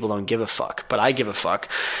 75% of people don't give a fuck, but I give a fuck.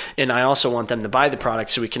 And I also want them to buy the product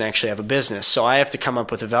so we can actually have a business. So I have to come up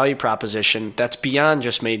with a value proposition that's beyond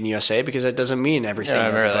just made in the USA, because that doesn't mean everything to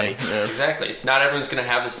everybody. Yeah. Exactly. Not everyone's going to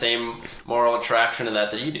have the same moral attraction to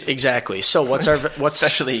that you do. Exactly. So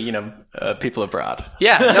especially, people abroad.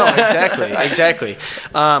 Yeah, no, exactly.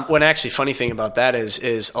 When actually funny thing about that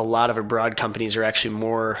is a lot of abroad companies are actually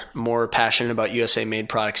more passionate about USA made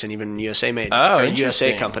products than even USA made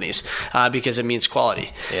USA companies. Because it means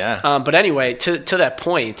quality. Yeah. But anyway, to that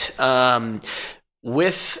point,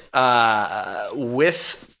 with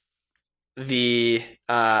the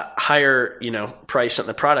higher price on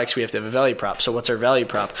the products, we have to have a value prop. So what's our value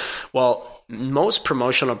prop? Well, most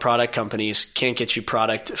promotional product companies can't get you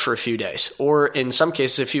product for a few days, or in some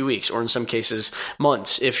cases a few weeks, or in some cases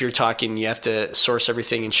months. If you're talking, you have to source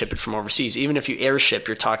everything and ship it from overseas. Even if you airship,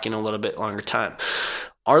 you're talking a little bit longer time.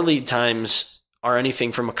 Our lead times are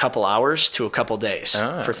anything from a couple hours to a couple days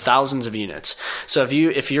for thousands of units. So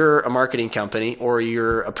if you're a marketing company or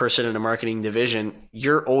you're a person in a marketing division,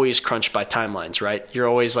 you're always crunched by timelines, right? You're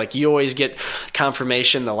always you always get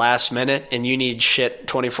confirmation the last minute and you need shit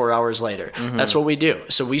 24 hours later. Mm-hmm. That's what we do.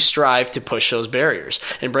 So we strive to push those barriers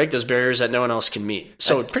and break those barriers that no one else can meet.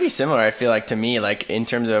 So it's pretty similar, I feel like, to me, like in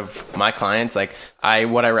terms of my clients, like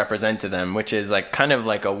what I represent to them, which is like kind of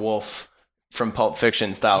like a wolf from Pulp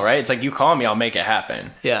Fiction style, right? It's like, you call me, I'll make it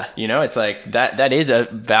happen. Yeah. It's like that is a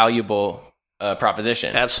valuable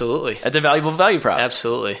proposition. Absolutely. That's a valuable value prop.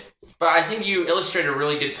 Absolutely. But I think you illustrate a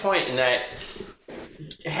really good point in that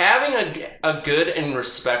having a good and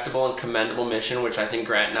respectable and commendable mission, which I think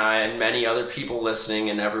Grant and I and many other people listening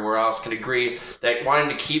and everywhere else can agree that wanting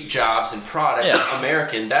to keep jobs and products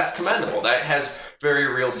American, that's commendable. That has very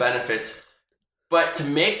real benefits. But to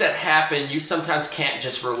make that happen, you sometimes can't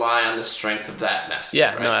just rely on the strength of that message.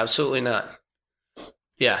 Yeah, right? No, absolutely not.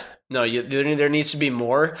 Yeah, no, there needs to be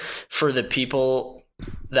more for the people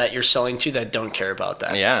that you're selling to that don't care about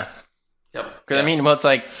that. Yeah. Yep. Because I mean, it's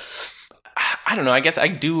like, I don't know. I guess I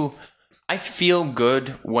feel good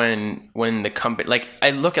when the company, like,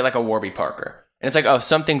 I look at like a Warby Parker. And it's like, oh,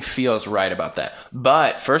 something feels right about that.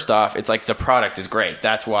 But first off, it's like the product is great.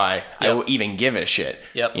 That's why I will even give a shit.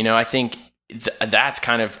 Yep. I think that's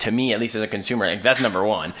kind of, to me, at least as a consumer, like, that's number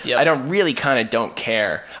one. Yep. I don't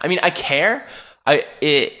care. I mean, I care.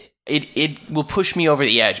 It will push me over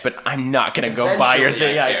the edge, but I'm not going to go buy your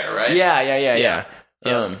thing. Care, right? Yeah.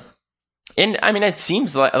 And I mean, it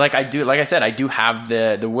seems like I do, like I said, I do have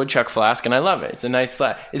the Woodchuck flask, and I love it. It's a nice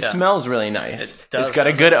flask. It smells really nice. It's got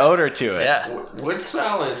a good odor to it. Yeah. Wood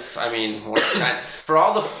smell is, I mean, for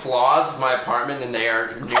all the flaws of my apartment, and they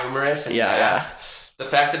are numerous and vast, the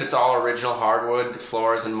fact that it's all original hardwood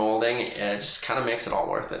floors and molding, it just kind of makes it all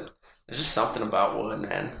worth it. There's just something about wood,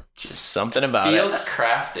 man. Just something about it. Feels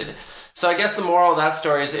crafted. So I guess the moral of that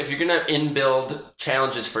story is, if you're going to inbuild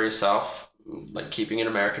challenges for yourself, like keeping it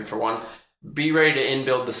American for one, be ready to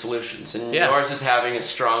inbuild the solutions. And yours is having a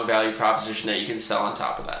strong value proposition that you can sell on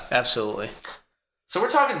top of that. Absolutely. So we're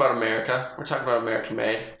talking about America. We're talking about American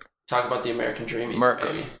made. We're talking about the American dream.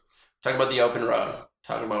 Maybe. Talking about the open road.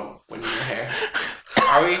 Talking about winning your hair.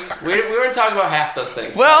 Are we? We weren't talking about half those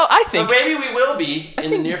things. Well, I think... But maybe we will be in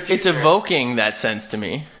the near future. It's evoking that sense to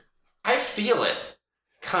me. I feel it.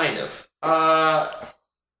 Kind of.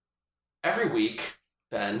 every week,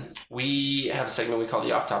 Ben, we have a segment we call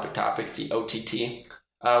the off-topic topic, the OTT,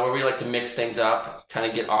 where we like to mix things up, kind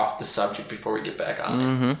of get off the subject before we get back on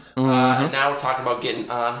it. And now we're talking about getting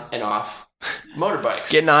on and off motorbikes.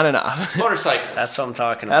 Getting on and off. Motorcycles. That's what I'm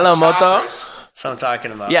talking about. Hello, Moto. Choppers. That's what I'm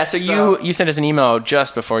talking about. Yeah, so you sent us an email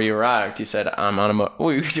just before you arrived. You said, I'm on a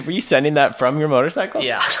were you sending that from your motorcycle?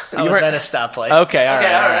 Yeah. I was at a stoplight. Okay, all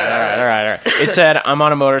right. It said, I'm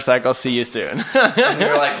on a motorcycle, see you soon. And we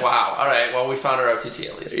were like, wow, all right, well, we found our OTT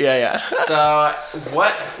at least. Yeah. So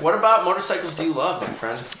what about motorcycles do you love, my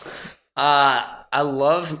friend? I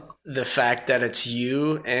love the fact that it's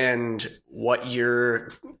you and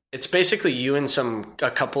it's basically you and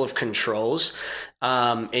a couple of controls,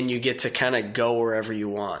 and you get to kind of go wherever you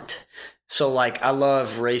want. So like, I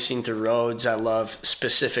love racing through roads. I love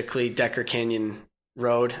specifically Decker Canyon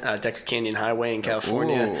Road, Decker Canyon Highway in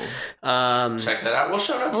California. Check that out. We'll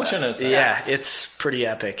show notes. Yeah, it's pretty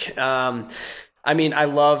epic. I mean, I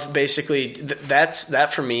love basically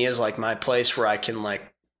that for me is like my place where I can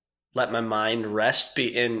like let my mind rest, be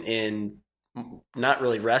in not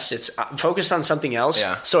really rest. It's focused on something else.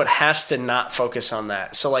 Yeah. So it has to not focus on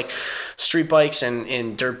that. So like street bikes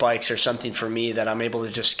and dirt bikes are something for me that I'm able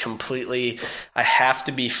to just I have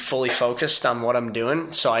to be fully focused on what I'm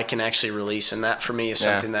doing so I can actually release. And that for me is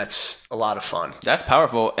something that's a lot of fun. That's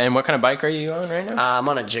powerful. And what kind of bike are you on right now? I'm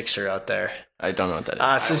on a Gixxer out there. I don't know what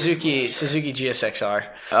that is. Suzuki GSXR.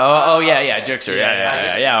 Oh yeah, Gixxer.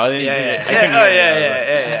 Yeah.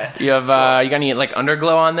 You have you got any like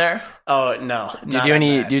underglow on there? Oh no. Do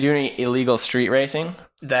you do any illegal street racing?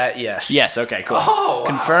 That yes. Yes. Okay. Cool. Oh, wow.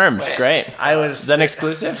 Confirmed. Wait. Great. Is that an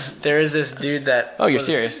exclusive? There is this dude that. Oh, you're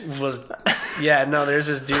serious? There's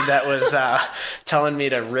this dude that was telling me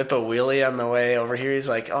to rip a wheelie on the way over here. He's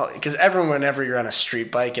like, oh, because whenever you're on a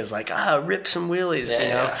street bike is like, rip some wheelies, you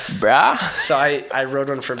know, brah. So I rode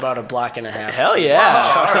one for about a block and a half. Hell yeah!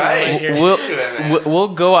 Oh, all right.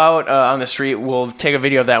 We'll go out on the street. We'll take a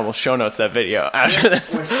video of that. And we'll show notes that video after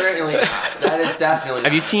this. We're certainly not. That is definitely.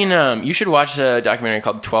 Have you seen? You should watch a documentary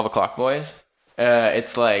called 12 O'Clock Boys.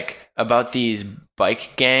 It's like about these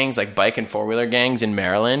bike gangs, like bike and four-wheeler gangs in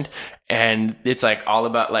Maryland. And it's like all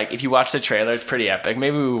about like, if you watch the trailer, it's pretty epic.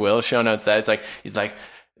 Maybe we will show notes that. It's like, he's like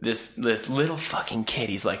this little fucking kid.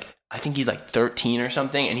 He's like, I think he's like 13 or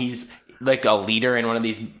something. And he's like a leader in one of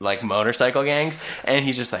these like motorcycle gangs. And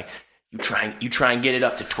he's just like, you try and get it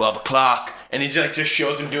up to 12 o'clock. And he's like, just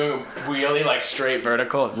shows him doing a wheelie, like straight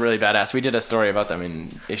vertical. Really badass. We did a story about them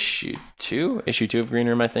in issue 2 of Green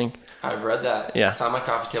Room, I think. I've read that. Yeah. It's on my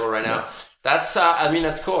coffee table right now. Yeah. That's,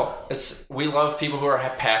 that's cool. We love people who are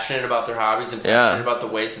passionate about their hobbies and passionate about the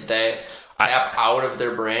ways that they tap out of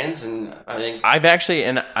their brands. And I think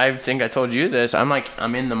I think I told you this,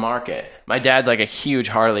 I'm in the market. My dad's like a huge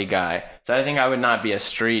Harley guy. So I think I would not be a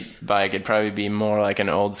street bike. It'd probably be more like an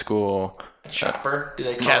old school chopper. Do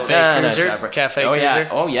they call Cafe it Cruiser? Chopper. Cafe Cruiser? Yeah.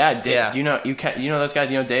 Oh yeah. Do you know those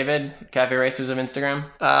guys? You know David, Cafe Racers of Instagram?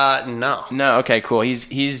 No. No. Okay. Cool. He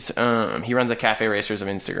runs the Cafe Racers of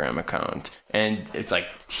Instagram account, and it's like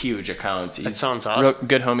huge account. That sounds awesome.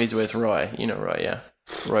 Good homies with Roy. You know Roy, yeah.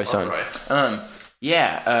 Roy's son. Roy.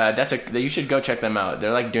 You should go check them out.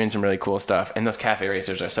 They're like doing some really cool stuff, and those Cafe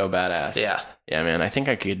Racers are so badass. Yeah, man. I think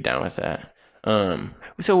I could get down with that.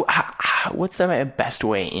 So what's the best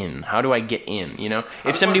way in? How do I get in? You know,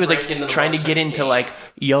 if somebody was like trying to get into like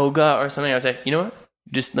yoga or something, I would say, you know what?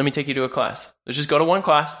 Just let me take you to a class. Let's just go to one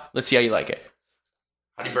class. Let's see how you like it.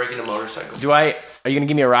 How do you break into motorcycles? Are you going to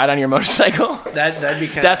give me a ride on your motorcycle? That'd be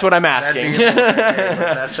That's what I'm asking.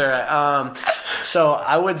 That's all right. So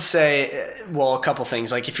I would say, a couple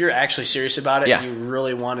things. Like if you're actually serious about it and you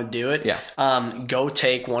really want to do it, go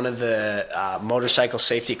take one of the motorcycle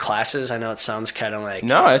safety classes. I know it sounds kind of like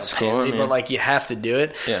it's cool, but like you have to do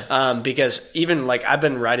it. Because even like I've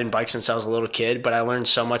been riding bikes since I was a little kid, but I learned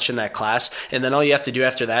so much in that class. And then all you have to do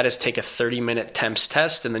after that is take a 30-minute temps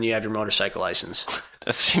test, and then you have your motorcycle license.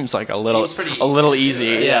 That seems like a little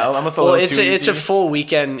easy. Yeah, almost a little too easy. It's a full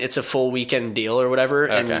weekend. It's a full weekend deal or whatever,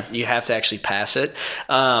 and you have to actually pass it.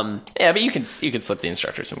 But you can slip the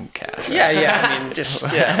instructor some cash. Right? Yeah. I mean, just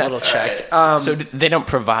a little check. So they don't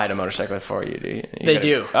provide a motorcycle for you, do you? They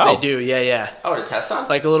do. They do. Yeah. Oh, to test on?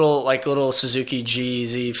 Like little Suzuki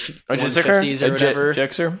GZ 150s or whatever.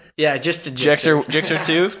 Gixxer? Yeah, just the Gixxer. Gixxer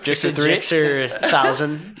 2? Gixxer 3? Gixxer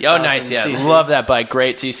 1000. Oh, nice. Yeah, CC. Love that bike.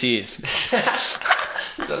 Great CCs.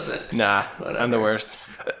 Doesn't. Nah, whatever. I'm the worst.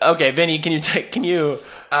 Okay, Vinny, can you?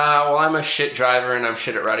 I'm a shit driver and I'm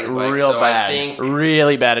shit at riding a bike.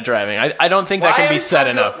 Really bad at driving. I don't think that can be said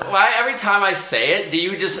enough. Why every time I say it,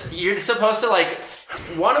 you're supposed to like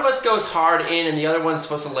one of us goes hard in and the other one's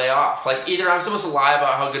supposed to lay off. Like, either I'm supposed to lie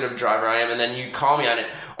about how good of a driver I am and then you call me on it,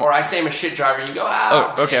 or I say I'm a shit driver and you go,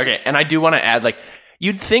 okay. And I do want to add, like,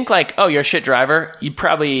 you'd think, like, oh, you're a shit driver. You'd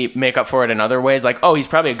probably make up for it in other ways. Like, oh, he's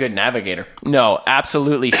probably a good navigator. No,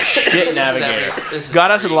 absolutely shit navigator. Got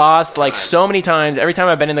us lost, like, so many times. Every time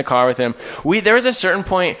I've been in the car with him. There was a certain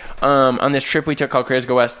point on this trip we took called Crazy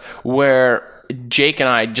Go West where Jake and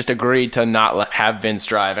I just agreed to not have Vince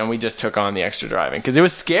drive, and we just took on the extra driving because it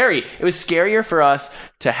was scary. It was scarier for us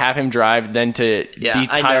to have him drive than to be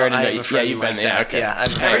tired. You've been there. Okay. Yeah,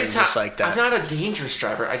 every time, just like that. I'm not a dangerous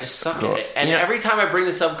driver. I just suck at it. And every time I bring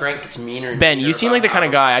this up, Grant gets meaner. And Ben, you seem like the kind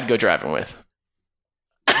of guy I'd go driving with.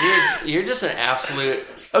 You're just an absolute.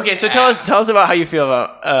 Okay, so tell us about how you feel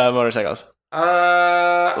about motorcycles.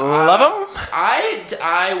 Love them? I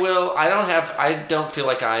don't feel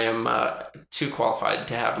like I am too qualified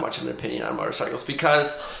to have much of an opinion on motorcycles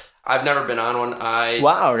because I've never been on one.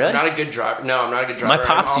 Wow, really? I'm not a good driver. No, I'm not a good driver. My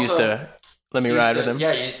pops used to let me ride with him.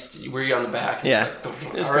 Yeah, were you on the back? Yeah.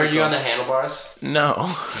 Or are you on the handlebars?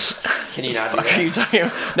 No. Can you not do What that? are you talking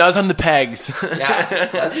about? No, I was on the pegs. Yeah,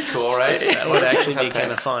 that'd be cool, right? That would actually be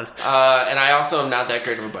kind of fun. And I also am not that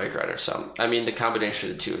great of a bike rider, so I mean the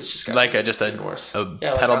combination of the two is just like a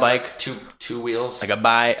pedal bike, like two wheels, like a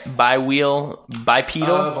bipedal.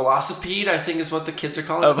 Velocipede, I think is what the kids are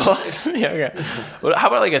calling it. Yeah, okay. Well, how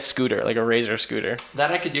about like a scooter, like a razor scooter?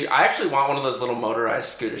 That I could do. I actually want one of those little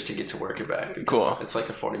motorized scooters to get to work and back. Cool. It's like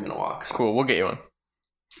a 40-minute walk. So. Cool. We'll get you one.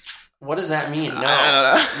 What does that mean? No,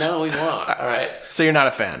 I don't know. No, we won't. All right. So you're not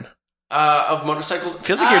a fan of motorcycles?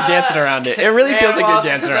 Feels like you're dancing around it. It really feels like you're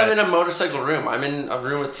dancing around. I'm in a motorcycle room. I'm in a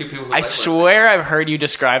room with two people. Who I swear I've heard you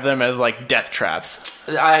describe them as like death traps.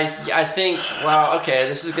 I think. Well, okay.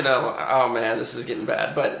 This is gonna. Oh man, this is getting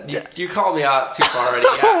bad. But you called me out too far already.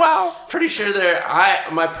 Yeah. Wow. Pretty sure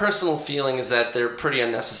my personal feeling is that they're pretty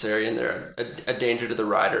unnecessary and they're a danger to the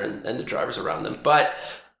rider and the drivers around them. But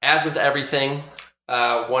as with everything.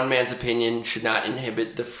 One man's opinion should not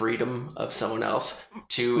inhibit the freedom of someone else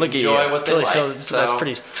to enjoy what they like. So that's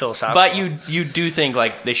pretty philosophical. But you do think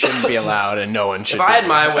like they shouldn't be allowed and no one should. If I had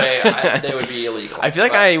my way, they would be illegal. I feel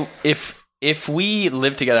like if we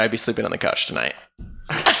lived together, I'd be sleeping on the couch tonight.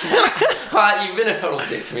 Well, you've been a total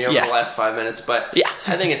dick to me over the last 5 minutes, but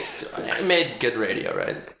I think it made good radio,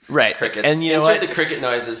 right? Right. Crickets. And you know insert what? the cricket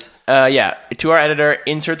noises. Yeah. To our editor,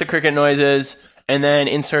 insert the cricket noises. And then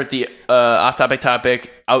insert the off-topic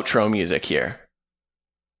outro music here.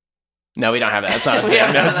 No, we don't have that. That's not a thing.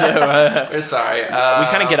 We're sorry. We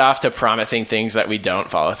kind of get off to promising things that we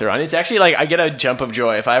don't follow through on. It's actually like I get a jump of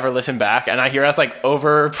joy if I ever listen back and I hear us like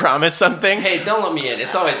over-promise something. Hey, don't let me in.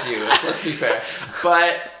 It's always you. Let's be fair.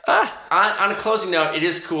 But on a closing note, it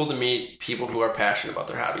is cool to meet people who are passionate about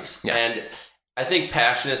their hobbies. Yeah. And I think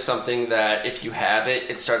passion is something that if you have it,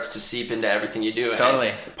 it starts to seep into everything you do. Totally.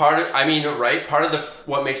 And part of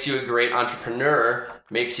what makes you a great entrepreneur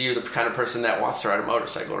makes you the kind of person that wants to ride a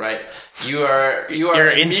motorcycle, right? You're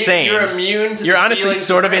insane. You're immune to You're honestly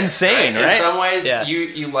sort of risk, insane, right? In some ways,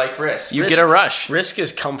 you like risk. You get a rush. Risk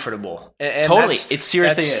is comfortable. And totally. It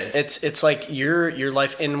seriously is. It's like your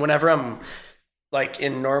life. And whenever I'm like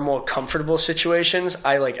in normal, comfortable situations,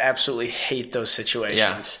 I like absolutely hate those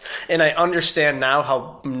situations. Yeah. And I understand now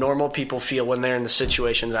how normal people feel when they're in the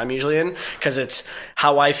situations I'm usually in, because it's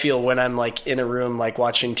how I feel when I'm like in a room, like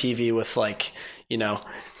watching TV with like, you know,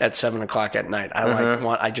 at 7:00 at night.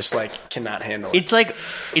 I just cannot handle it. It's like,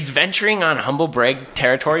 it's venturing on humble brag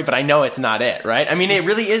territory, but I know it's not it, right? I mean, it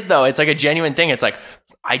really is though. It's like a genuine thing. It's like,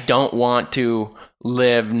 I don't want to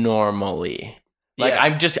live normally. Like,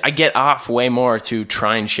 I get off way more to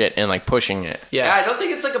trying shit and like pushing it. Yeah, I don't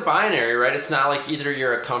think it's like a binary, right? It's not like either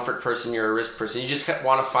you're a comfort person, you're a risk person. You just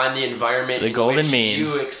want to find the environment in which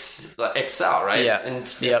you excel, right? Yeah. And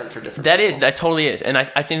it's different for different people. That totally is. And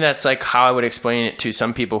I think that's like how I would explain it to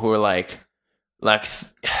some people who are like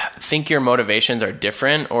think your motivations are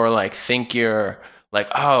different, or like think you're like,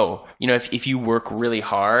 oh, you know, if you work really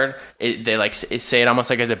hard, they like say it almost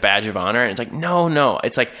like as a badge of honor. And it's like, no.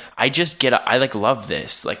 It's like, I like love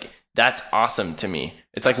this. Like, that's awesome to me.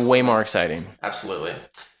 It's like way more exciting. Absolutely.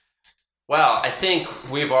 Well, I think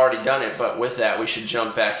we've already done it, but with that, we should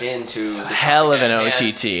jump back into the hell of an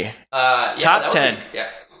OTT. Top 10.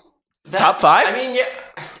 Top 5? I mean,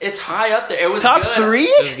 it's high up there. It was top good. 3?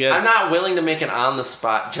 It was good. I'm not willing to make an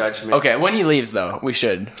on-the-spot judgment. Okay, when he leaves, though, we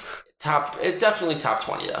should. Definitely top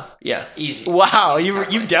 20 though. Yeah, easy. Wow, easy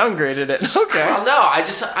you downgraded it. Okay. Well, no,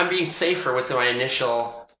 I'm being safer with my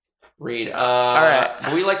initial read. All right.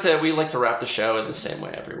 But we like to wrap the show in the same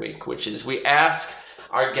way every week, which is we ask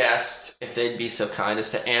our guests if they'd be so kind as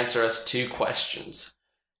to answer us 2 questions.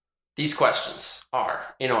 these questions are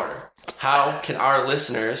in order. How can our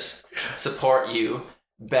listeners support you,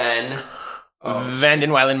 Ben?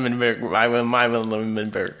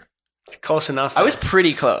 VandenWymelenberg. Close enough. I was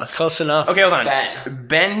pretty close. Close enough. Okay, hold on.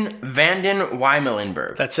 Ben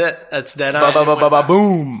VandenWymelenberg. That's it. That's dead on.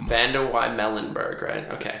 Boom. VandenWymelenberg, right?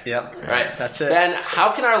 Okay. Yep. Right. That's it. Ben,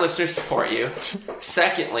 how can our listeners support you?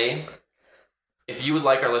 Secondly, if you would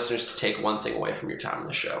like our listeners to take one thing away from your time on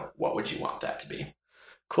the show, what would you want that to be?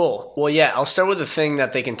 Cool. Well, yeah, I'll start with the thing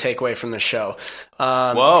that they can take away from the show.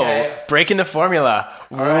 Whoa. Okay. Breaking the formula.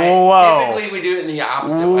 All right. Whoa. Typically, we do it in the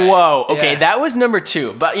opposite way. Whoa. Okay, Yeah. that was number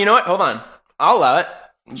 2. But you know what? Hold on. I'll allow it.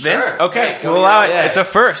 Vince? Sure. Okay, Go we'll allow it. your way. It's a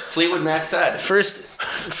first. Fleetwood Mac said.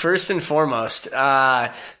 First and foremost,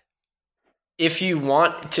 if you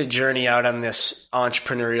want to journey out on this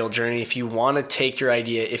entrepreneurial journey, if you want to take your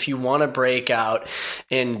idea, if you want to break out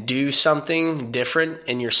and do something different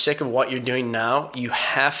and you're sick of what you're doing now, you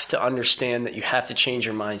have to understand that you have to change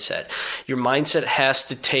your mindset. Your mindset has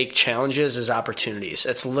to take challenges as opportunities.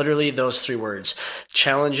 It's literally those 3 words: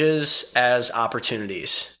 challenges as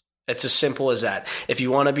opportunities. It's as simple as that. If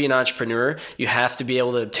you want to be an entrepreneur, you have to be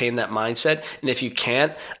able to obtain that mindset. And if you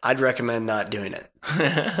can't, I'd recommend not doing it.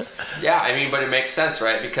 Yeah, I mean, but it makes sense,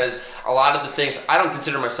 right? Because a lot of the things, I don't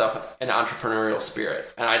consider myself an entrepreneurial spirit.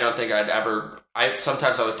 And I don't think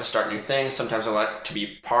sometimes I like to start new things. Sometimes I like to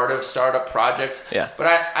be part of startup projects. Yeah. But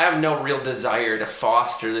I have no real desire to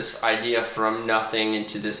foster this idea from nothing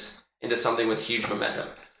into something with huge momentum.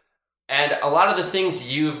 And a lot of the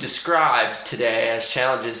things you've described today as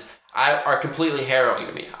challenges are completely harrowing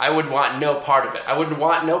to me. I would want no part of it. I wouldn't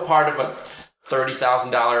want no part of a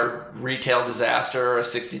 $30,000 retail disaster or a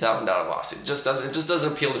 $60,000 lawsuit. It just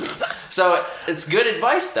doesn't appeal to me. So it's good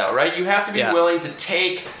advice, though, right? You have to be willing to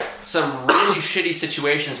take some really shitty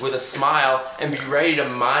situations with a smile and be ready to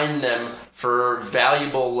mine them for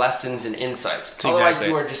valuable lessons and insights. Otherwise,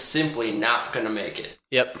 you are just simply not going to make it.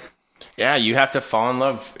 Yep. Yeah, you have to fall in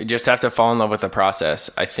love. You just have to fall in love with the process.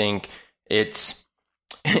 I think it's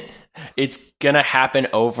going to happen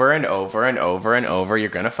over and over and over and over. You're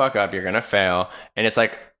going to fuck up. You're going to fail. And it's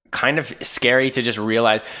like kind of scary to just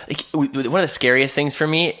realize, like, one of the scariest things for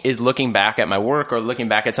me is looking back at my work or looking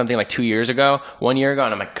back at something like 2 years ago, 1 year ago.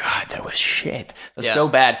 And I'm like, God, that was shit. That's so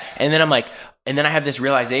bad. And then I'm like, and then I have this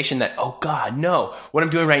realization that, oh God, no, what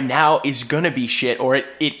I'm doing right now is going to be shit, or it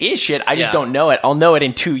is shit. I just don't know it. I'll know it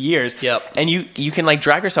in 2 years. Yep. And you can like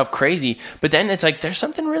drive yourself crazy, but then it's like, there's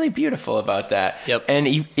something really beautiful about that. Yep.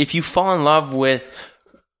 And if you fall in love with,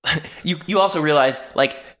 you also realize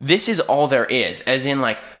like, this is all there is, as in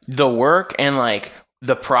like the work and like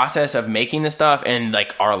the process of making the stuff and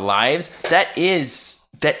like our lives, that is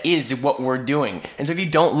what we're doing. And so if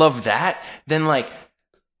you don't love that, then like,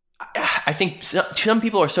 I think some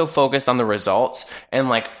people are so focused on the results and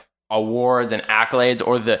like awards and accolades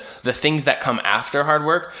or the things that come after hard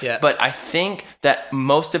work. Yeah. But I think that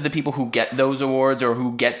most of the people who get those awards or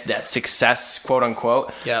who get that success, quote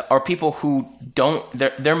unquote, are people who don't,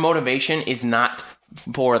 their motivation is not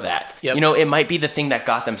for that. Yep. You know, it might be the thing that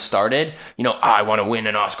got them started. You know, I want to win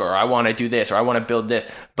an Oscar, or I want to do this, or I want to build this.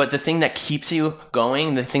 But the thing that keeps you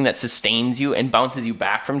going, the thing that sustains you and bounces you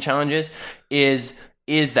back from challenges is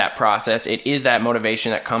that process. It is that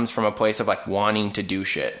motivation that comes from a place of like wanting to do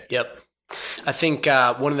shit. Yep. I think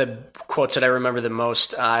one of the quotes that I remember the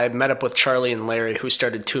most, I met up with Charlie and Larry, who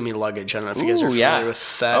started Toomey Luggage. I don't know if you guys are familiar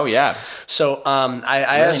with that. Oh, yeah. So I really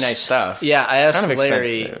asked... nice stuff. Yeah, I asked kind of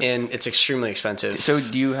Larry, expensive. and it's extremely expensive. So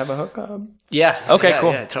do you have a hookup? Yeah. Okay,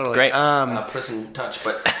 cool. Yeah, totally. Great. Prison touch,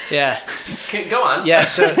 but Yeah. okay, go on. Yeah,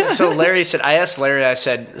 so Larry said, I asked Larry, I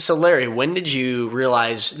said, so Larry, when did you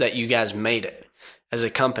realize that you guys made it as a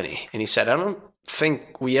company? And he said, I don't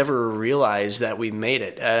think we ever realized that we made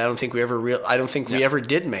it. I don't think we ever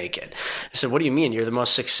did make it. I said, what do you mean? You're the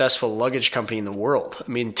most successful luggage company in the world.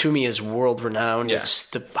 I mean, Toomey is world renowned. Yeah. It's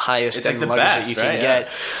the highest end like the luggage best, that you can right? get.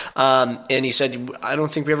 And he said, I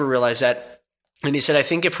don't think we ever realized that. And he said, I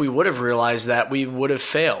think if we would have realized that, we would have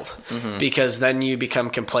failed, because then you become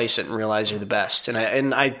complacent and realize you're the best.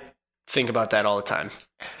 And I think about that all the time.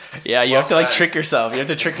 Yeah, you have to like trick yourself. You have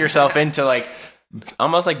to trick yourself into like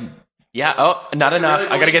almost like, not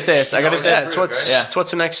enough. I gotta get this. I gotta get Yeah, this. it's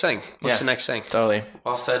what's the next thing? What's the next thing? Totally.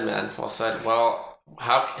 Well said, man. Well said. Well,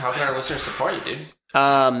 how can our listeners support you, dude?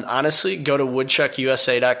 Honestly, go to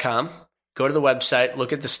woodchuckusa.com. Go to the website,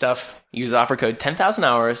 look at the stuff. Use offer code 10,000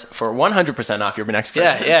 hours for 100% off your next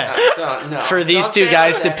purchase. Yeah. For these two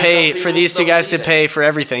guys to pay for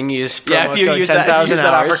everything, use promo if you code use 10,000 that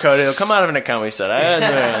offer hours. code, it'll come out of an account we said.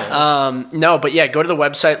 No, but yeah, go to the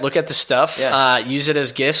website, look at the stuff, Yeah. use it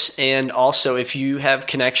as gifts, and also if you have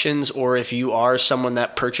connections or if you are someone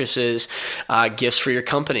that purchases gifts for your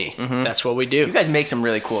company, that's what we do. You guys make some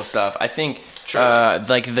really cool stuff. I think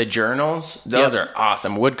like the journals, those are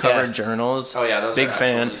awesome. Wood covered journals. Oh yeah, those big are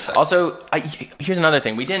fan. sick. Also, here's another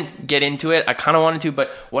thing. We didn't get into it. I kind of wanted to, but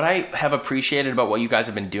what I have appreciated about what you guys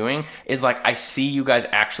have been doing is like I see you guys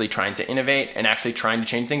actually trying to innovate and actually trying to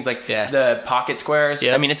change things. Like the pocket squares.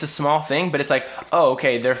 Yep. I mean, it's a small thing, but it's like, oh,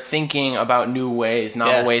 okay, they're thinking about new ways,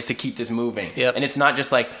 novel ways to keep this moving. Yep. And it's not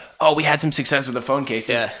just like, oh, we had some success with the phone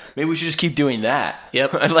cases. Yeah. Maybe we should just keep doing that.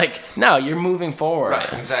 Yep. Like, no, you're moving forward.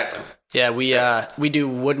 Right, exactly. Yeah, we do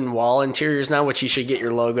wooden wall interiors now, which you should get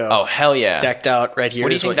your logo Oh, hell yeah. decked out right here. What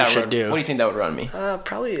do you is think what that you should would do? What do you think that would run me?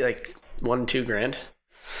 Probably like $1,000-2,000.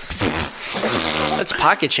 That's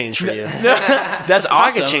pocket change for you. That's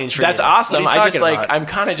pocket awesome. change for That's you. awesome. What are you I just talking like about? I'm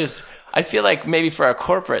kind of just I feel like maybe for a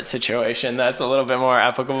corporate situation that's a little bit more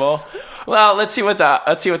applicable. Well, let's see what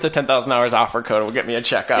the 10,000 hours offer code will get me a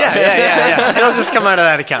check out. Yeah. It'll just come out of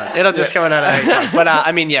that account. But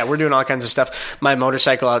I mean, yeah, we're doing all kinds of stuff. My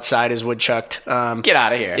motorcycle outside is woodchucked. Get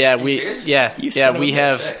out of here. Yeah, You son of we a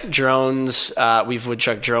have bitch. drones. We've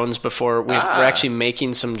woodchucked drones before. We're actually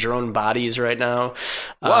making some drone bodies right now.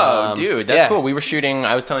 Whoa, dude, that's yeah. cool. We were shooting.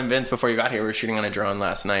 I was telling Vince before you got here, we were shooting on a drone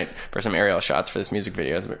last night for some aerial shots for this music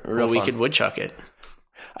video. It was real We fun. could woodchuck it.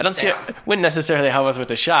 I don't see it. Wouldn't necessarily help us with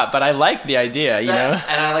a shot, but I like the idea. You know.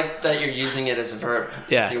 And I like that you're using it as a verb.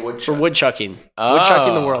 Yeah, You we're woodchuck. woodchucking. Oh.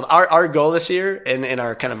 Woodchucking the world. Our goal this year and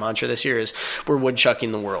our kind of mantra this year is we're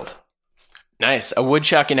woodchucking the world. Nice. A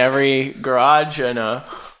woodchuck in every garage and a.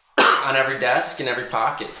 On every desk, in every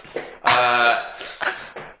pocket.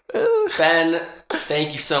 Ben,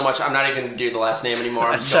 thank you so much. I'm not even going to do the last name anymore.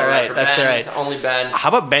 I'm That's going all right. for That's Ben. all right. It's only Ben. How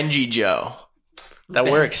about Benji Joe? That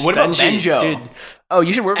works. What about Benji, Benjo? dude? Oh,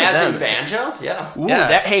 you should work with As them. in banjo? Yeah. Ooh,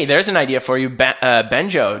 Yeah. hey, there's an idea for you,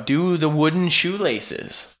 Benjo. Do the wooden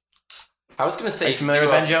shoelaces. I was going to say... Are you familiar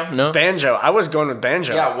with Benjo? No. Banjo. I was going with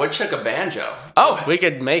banjo. Yeah, woodchuck a banjo. Oh, We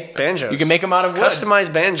could make banjos. you can make them out of wood.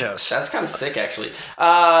 customized banjos. That's kind of sick, actually.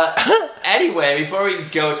 Anyway, before we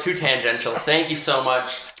go too tangential, thank you so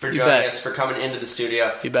much for joining bet. us, for coming into the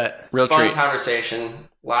studio. You bet. Real Fun treat. conversation.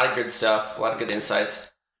 A lot of good stuff. A lot of good insights.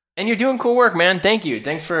 And you're doing cool work, man. Thank you.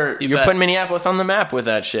 Thanks for you're bet. putting Minneapolis on the map with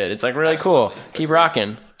that shit. It's like really cool. Keep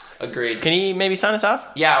rocking. Agreed. Can you maybe sign us off?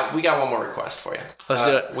 Yeah, we got one more request for you. Let's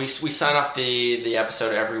do it. We sign off the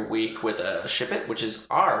episode every week with a ship it, which is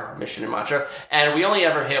our mission and mantra, and we only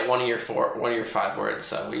ever hit one of your 5 words,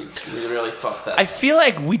 so we really fucked that. I feel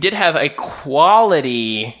like we did have a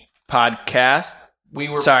quality podcast. We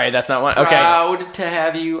were Sorry, that's not one. Okay. proud to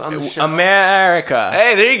have you on the show. America.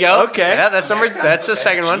 Hey, there you go. Okay. Yeah, that's America. That's the Okay.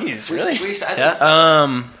 second one. Jeez, We- really? I think Yeah.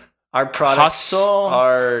 so. Our products Hustle.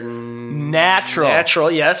 are Natural. Natural,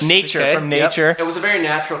 yes. Nature Okay. from nature. It was a very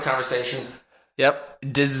natural conversation. Yep.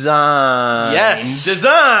 Design. Yes.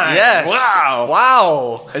 Design. Yes. Wow.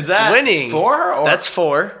 Wow. Is that winning? 4? Or? That's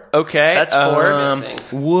 4. okay. That's 4. Missing.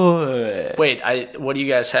 Wood. Wait, what do you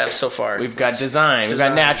guys have so far? We've got design. We've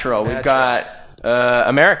Design. got natural. We've Natural. got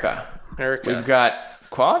America. America. We've got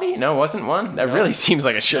quality. No, wasn't one. That really seems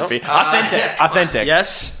like it should be. yeah, Authentic. come on. Authentic.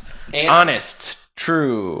 Yes. And, Honest.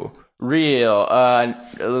 True. Real.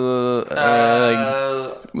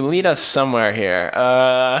 Lead us somewhere here.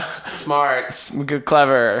 smart. Good,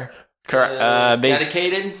 clever.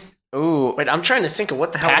 Dedicated. Ooh. Wait, I'm trying to think of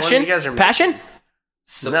what the hell one Passion. you guys are missing. Passion.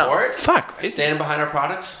 Support. Fuck. Standing behind our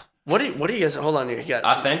products. What do you guys? Hold on, you got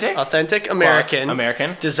Authentic. authentic American,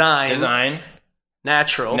 American. design, Design.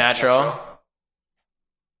 natural. Natural.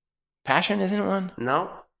 Passion isn't one. No,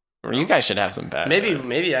 Or you guys should have some passion.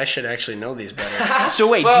 maybe I should actually know these better. So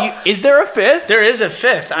wait, Well- is there a fifth? There is a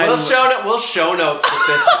fifth. We'll show notes for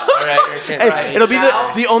fifth one. All right. Hey, it'll be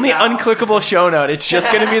the only unclickable show note. It's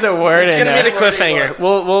just going to be the word. It's in gonna be there. the cliffhanger.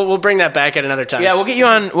 We'll bring that back at another time. Yeah, we'll get you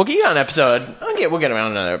on. We'll get you on episode. We'll get him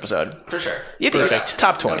on another episode. For sure. You'd be Perfect.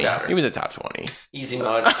 top 20. No doubt. He was a top 20. Easy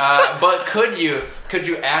mode. But could you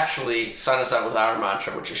actually sign us up with our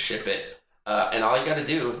mantra, which is ship it? And all you got to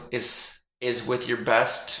do is with your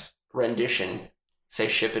best rendition, say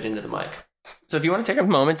ship it into the mic. So if you want to take a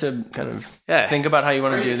moment to kind of Yeah. think about how you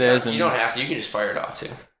want to do this, You don't have to. You can just fire it off too.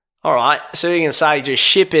 All right. So you can say just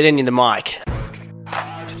ship it into the mic.